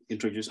have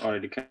introduced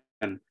already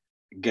can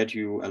get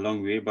you a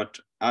long way, but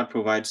R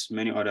provides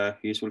many other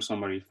useful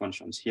summary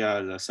functions.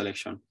 Here is a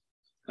selection,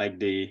 like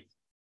the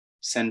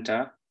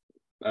center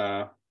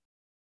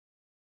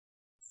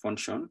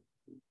function.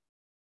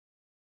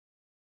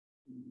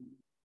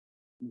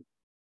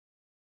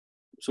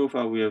 So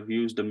far, we have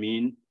used the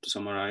mean to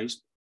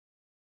summarize.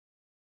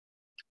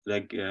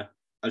 Like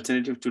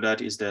alternative to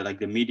that is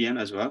the median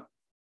as well.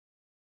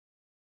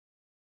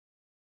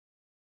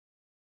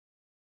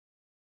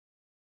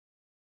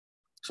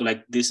 So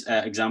like this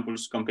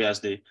examples compares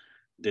the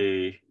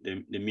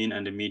mean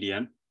and the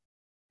median.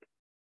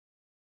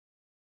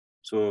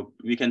 So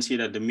we can see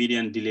that the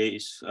median delay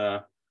is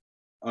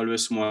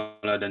always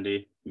smaller than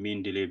the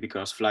mean delay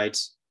because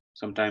flights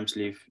sometimes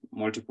leave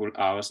multiple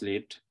hours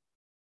late,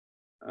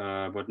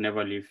 but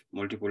never leave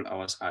multiple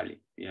hours early.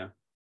 Yeah.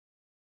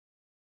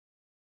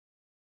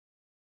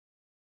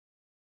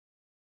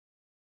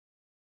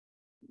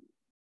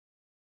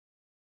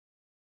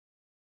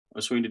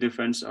 Showing the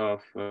difference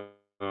of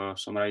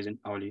summarizing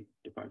hourly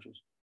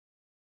departures.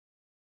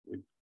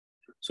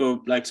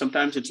 So like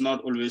sometimes it's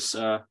not always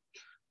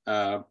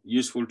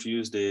useful to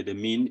use the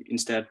mean.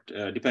 Instead,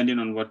 depending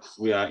on what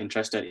we are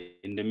interested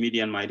in, the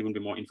median might even be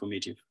more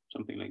informative,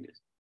 something like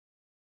this.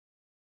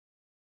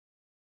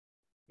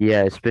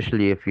 Yeah,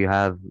 especially if you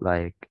have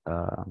like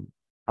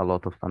a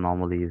lot of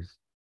anomalies,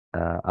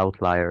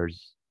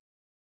 outliers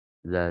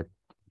that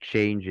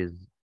changes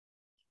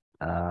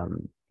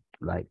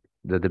like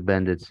the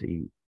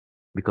dependency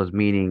because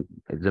meaning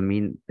the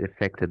mean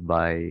affected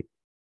by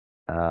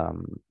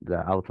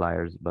the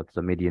outliers, but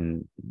the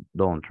median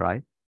don't,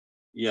 right?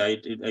 Yeah,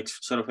 it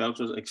sort of helps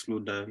us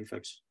exclude the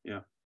effects.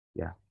 Yeah.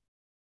 Yeah.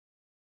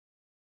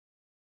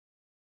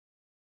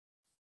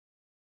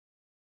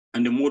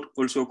 And the mode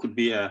also could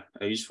be a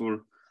useful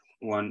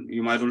one.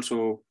 You might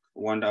also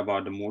wonder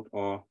about the mode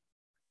or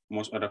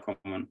most other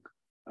common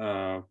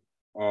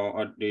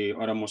or the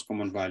other most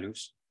common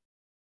values.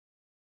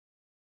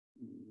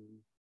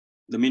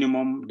 The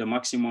minimum, the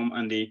maximum,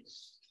 and the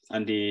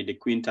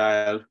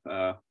quintile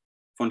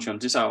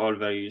functions. These are all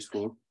very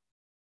useful.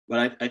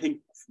 But I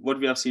think what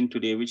we have seen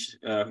today, which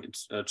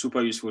it's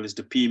super useful, is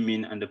the p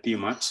min and the p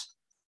max,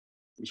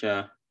 which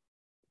are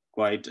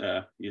quite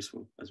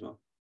useful as well.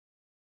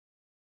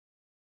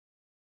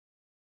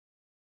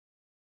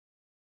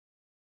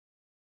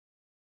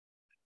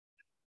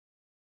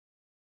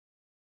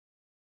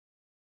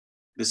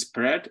 The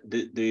spread,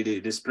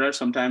 the spread,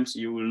 sometimes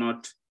you will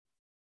not,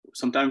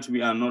 sometimes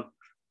we are not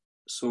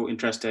so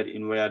interested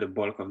in where the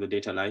bulk of the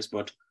data lies,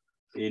 but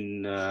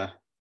in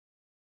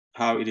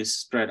how it is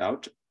spread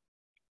out.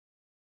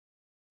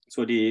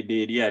 So the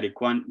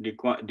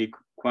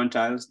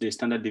quantiles, the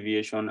standard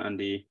deviation,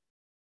 and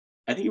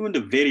I think even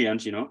the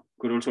variance,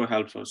 could also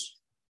help us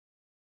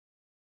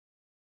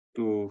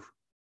to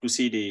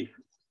see the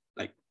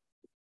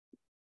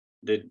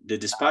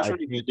dispersion of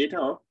the data.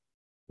 Or?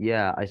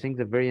 Yeah, I think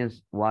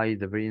why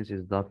the variance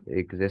is not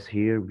exist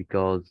here,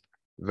 because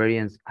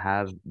variance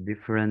have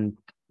different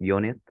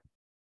unit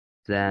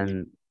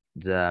than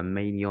the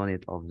main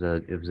unit of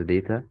the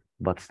data,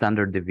 but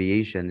standard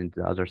deviation in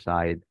the other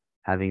side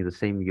having the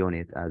same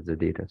unit as the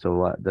data.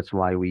 So that's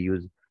why we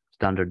use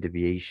standard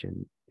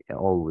deviation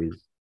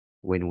always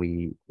when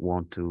we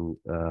want to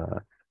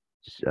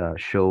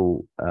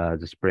show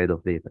the spread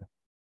of data.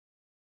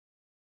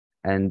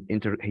 And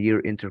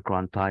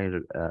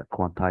interquantile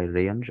quantile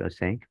range, I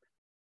think.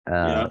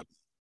 Yeah.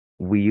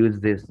 We use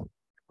this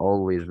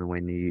always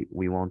when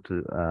we want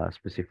to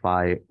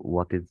specify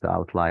what is the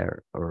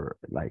outlier, or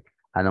like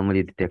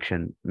anomaly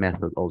detection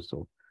method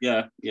also.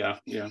 Yeah.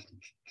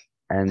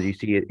 And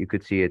you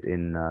could see it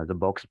in the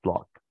box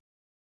plot.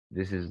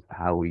 This is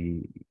how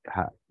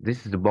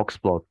this is the box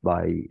plot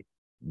by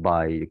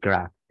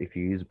graph. If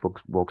you use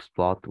box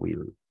plot,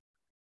 we'll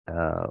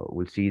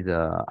see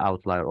the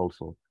outlier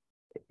also.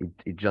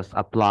 It just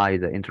apply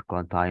the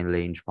interquantile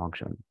range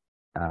function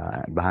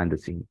behind the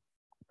scene.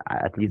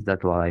 At least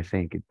that's what I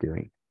think it's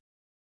doing.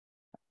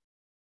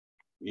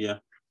 Yeah.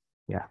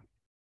 Yeah.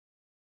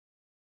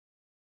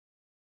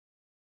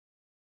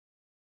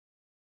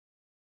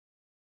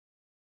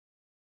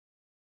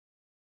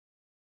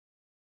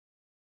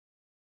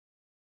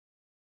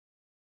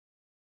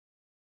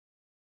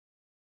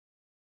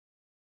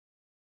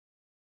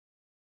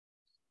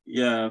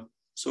 Yeah.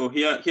 So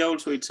here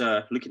also it's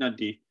looking at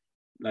the,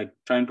 like,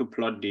 trying to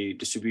plot the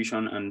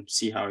distribution and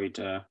see how it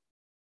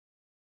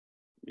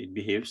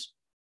behaves.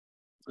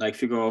 Like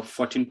figure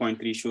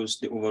 14.3 shows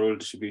the overall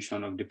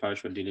distribution of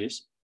departure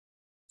delays.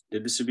 The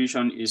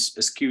distribution is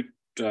skewed.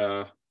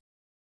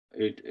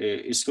 It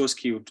is so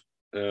skewed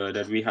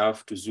that we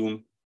have to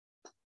zoom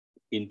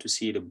in to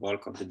see the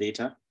bulk of the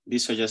data.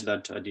 This suggests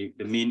that the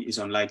mean is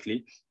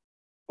unlikely.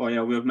 Oh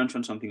yeah, we have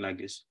mentioned something like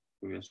this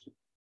previously.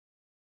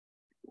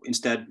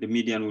 Instead, the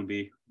median will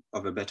be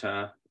of a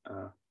better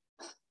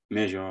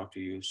measure to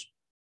use.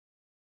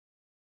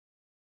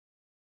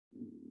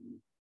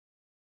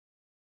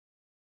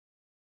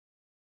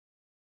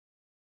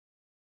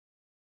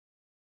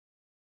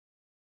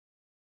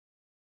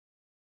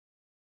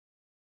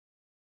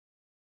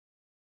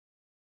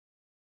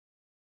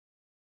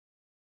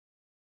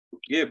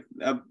 Yeah,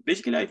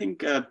 basically, I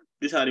think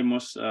these are the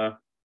most. Yeah,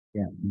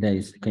 there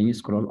is. Can you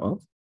scroll up?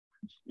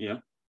 Yeah.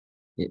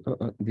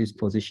 These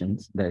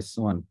positions. There's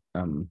one.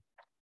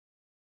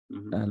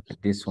 Like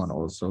this one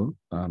also.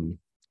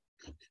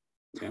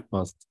 Yeah.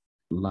 First,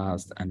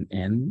 last, and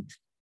end.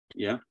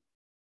 Yeah.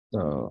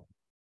 So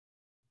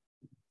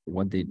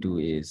what they do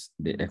is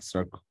they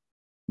extract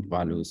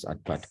values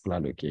at particular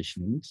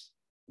locations.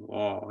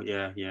 Oh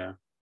yeah.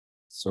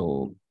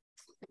 So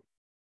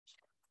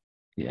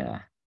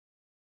yeah.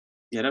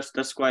 Yeah,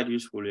 that's quite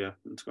useful. Yeah,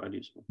 that's quite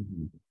useful.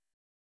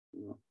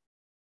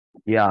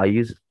 Yeah,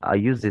 I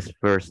use this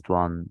first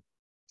one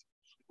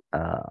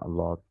a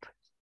lot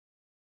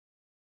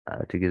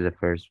to give the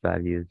first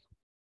values,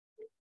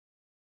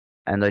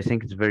 and I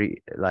think it's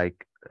very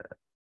like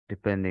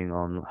depending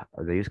on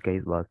the use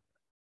case, but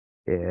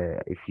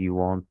if you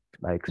want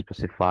like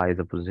specify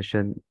the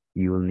position,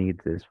 you will need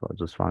this for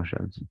those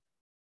functions.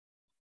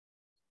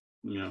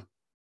 Yeah.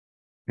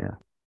 Yeah.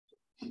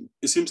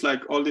 It seems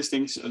like all these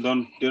things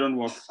don't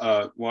work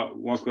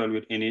well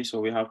with any,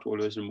 so we have to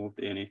always remove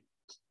the any.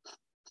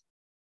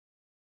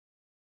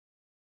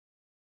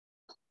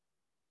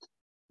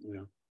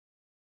 Yeah.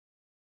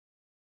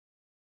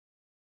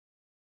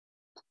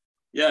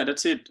 Yeah,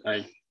 that's it.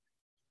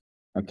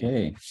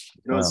 Okay.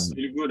 It was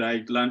really good.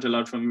 I learned a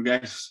lot from you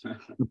guys.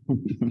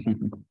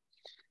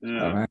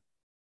 Yeah. All right.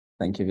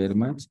 Thank you very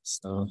much.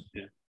 So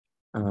yeah.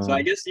 So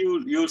I guess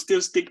you'll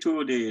still stick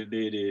to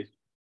the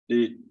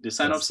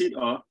sign off seed,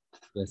 or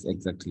yes,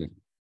 exactly.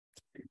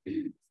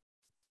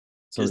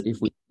 So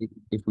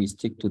if we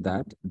stick to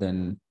that,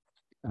 then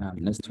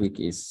next week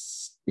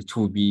it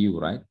will be you,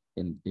 right?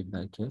 In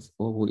that case,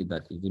 or who is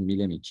that? Is it me?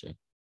 Let me check.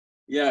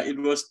 Yeah, it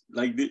was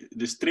like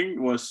the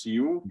string was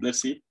you.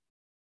 Let's see.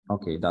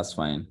 Okay, that's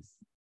fine.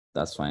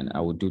 That's fine.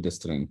 I will do the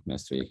string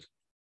next week.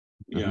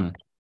 Yeah.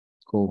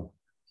 Cool.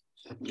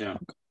 Yeah.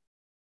 Okay.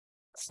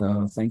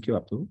 So thank you,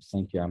 Abdou.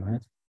 Thank you,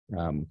 Ahmed.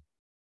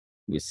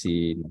 We'll see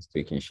you next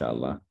week,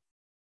 inshallah.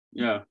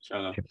 Yeah,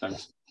 inshallah.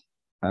 Thanks.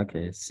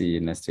 Okay, see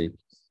you next week.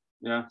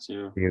 Yeah, see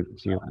you.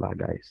 See you. Bye,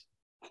 guys.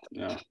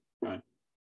 Yeah, right.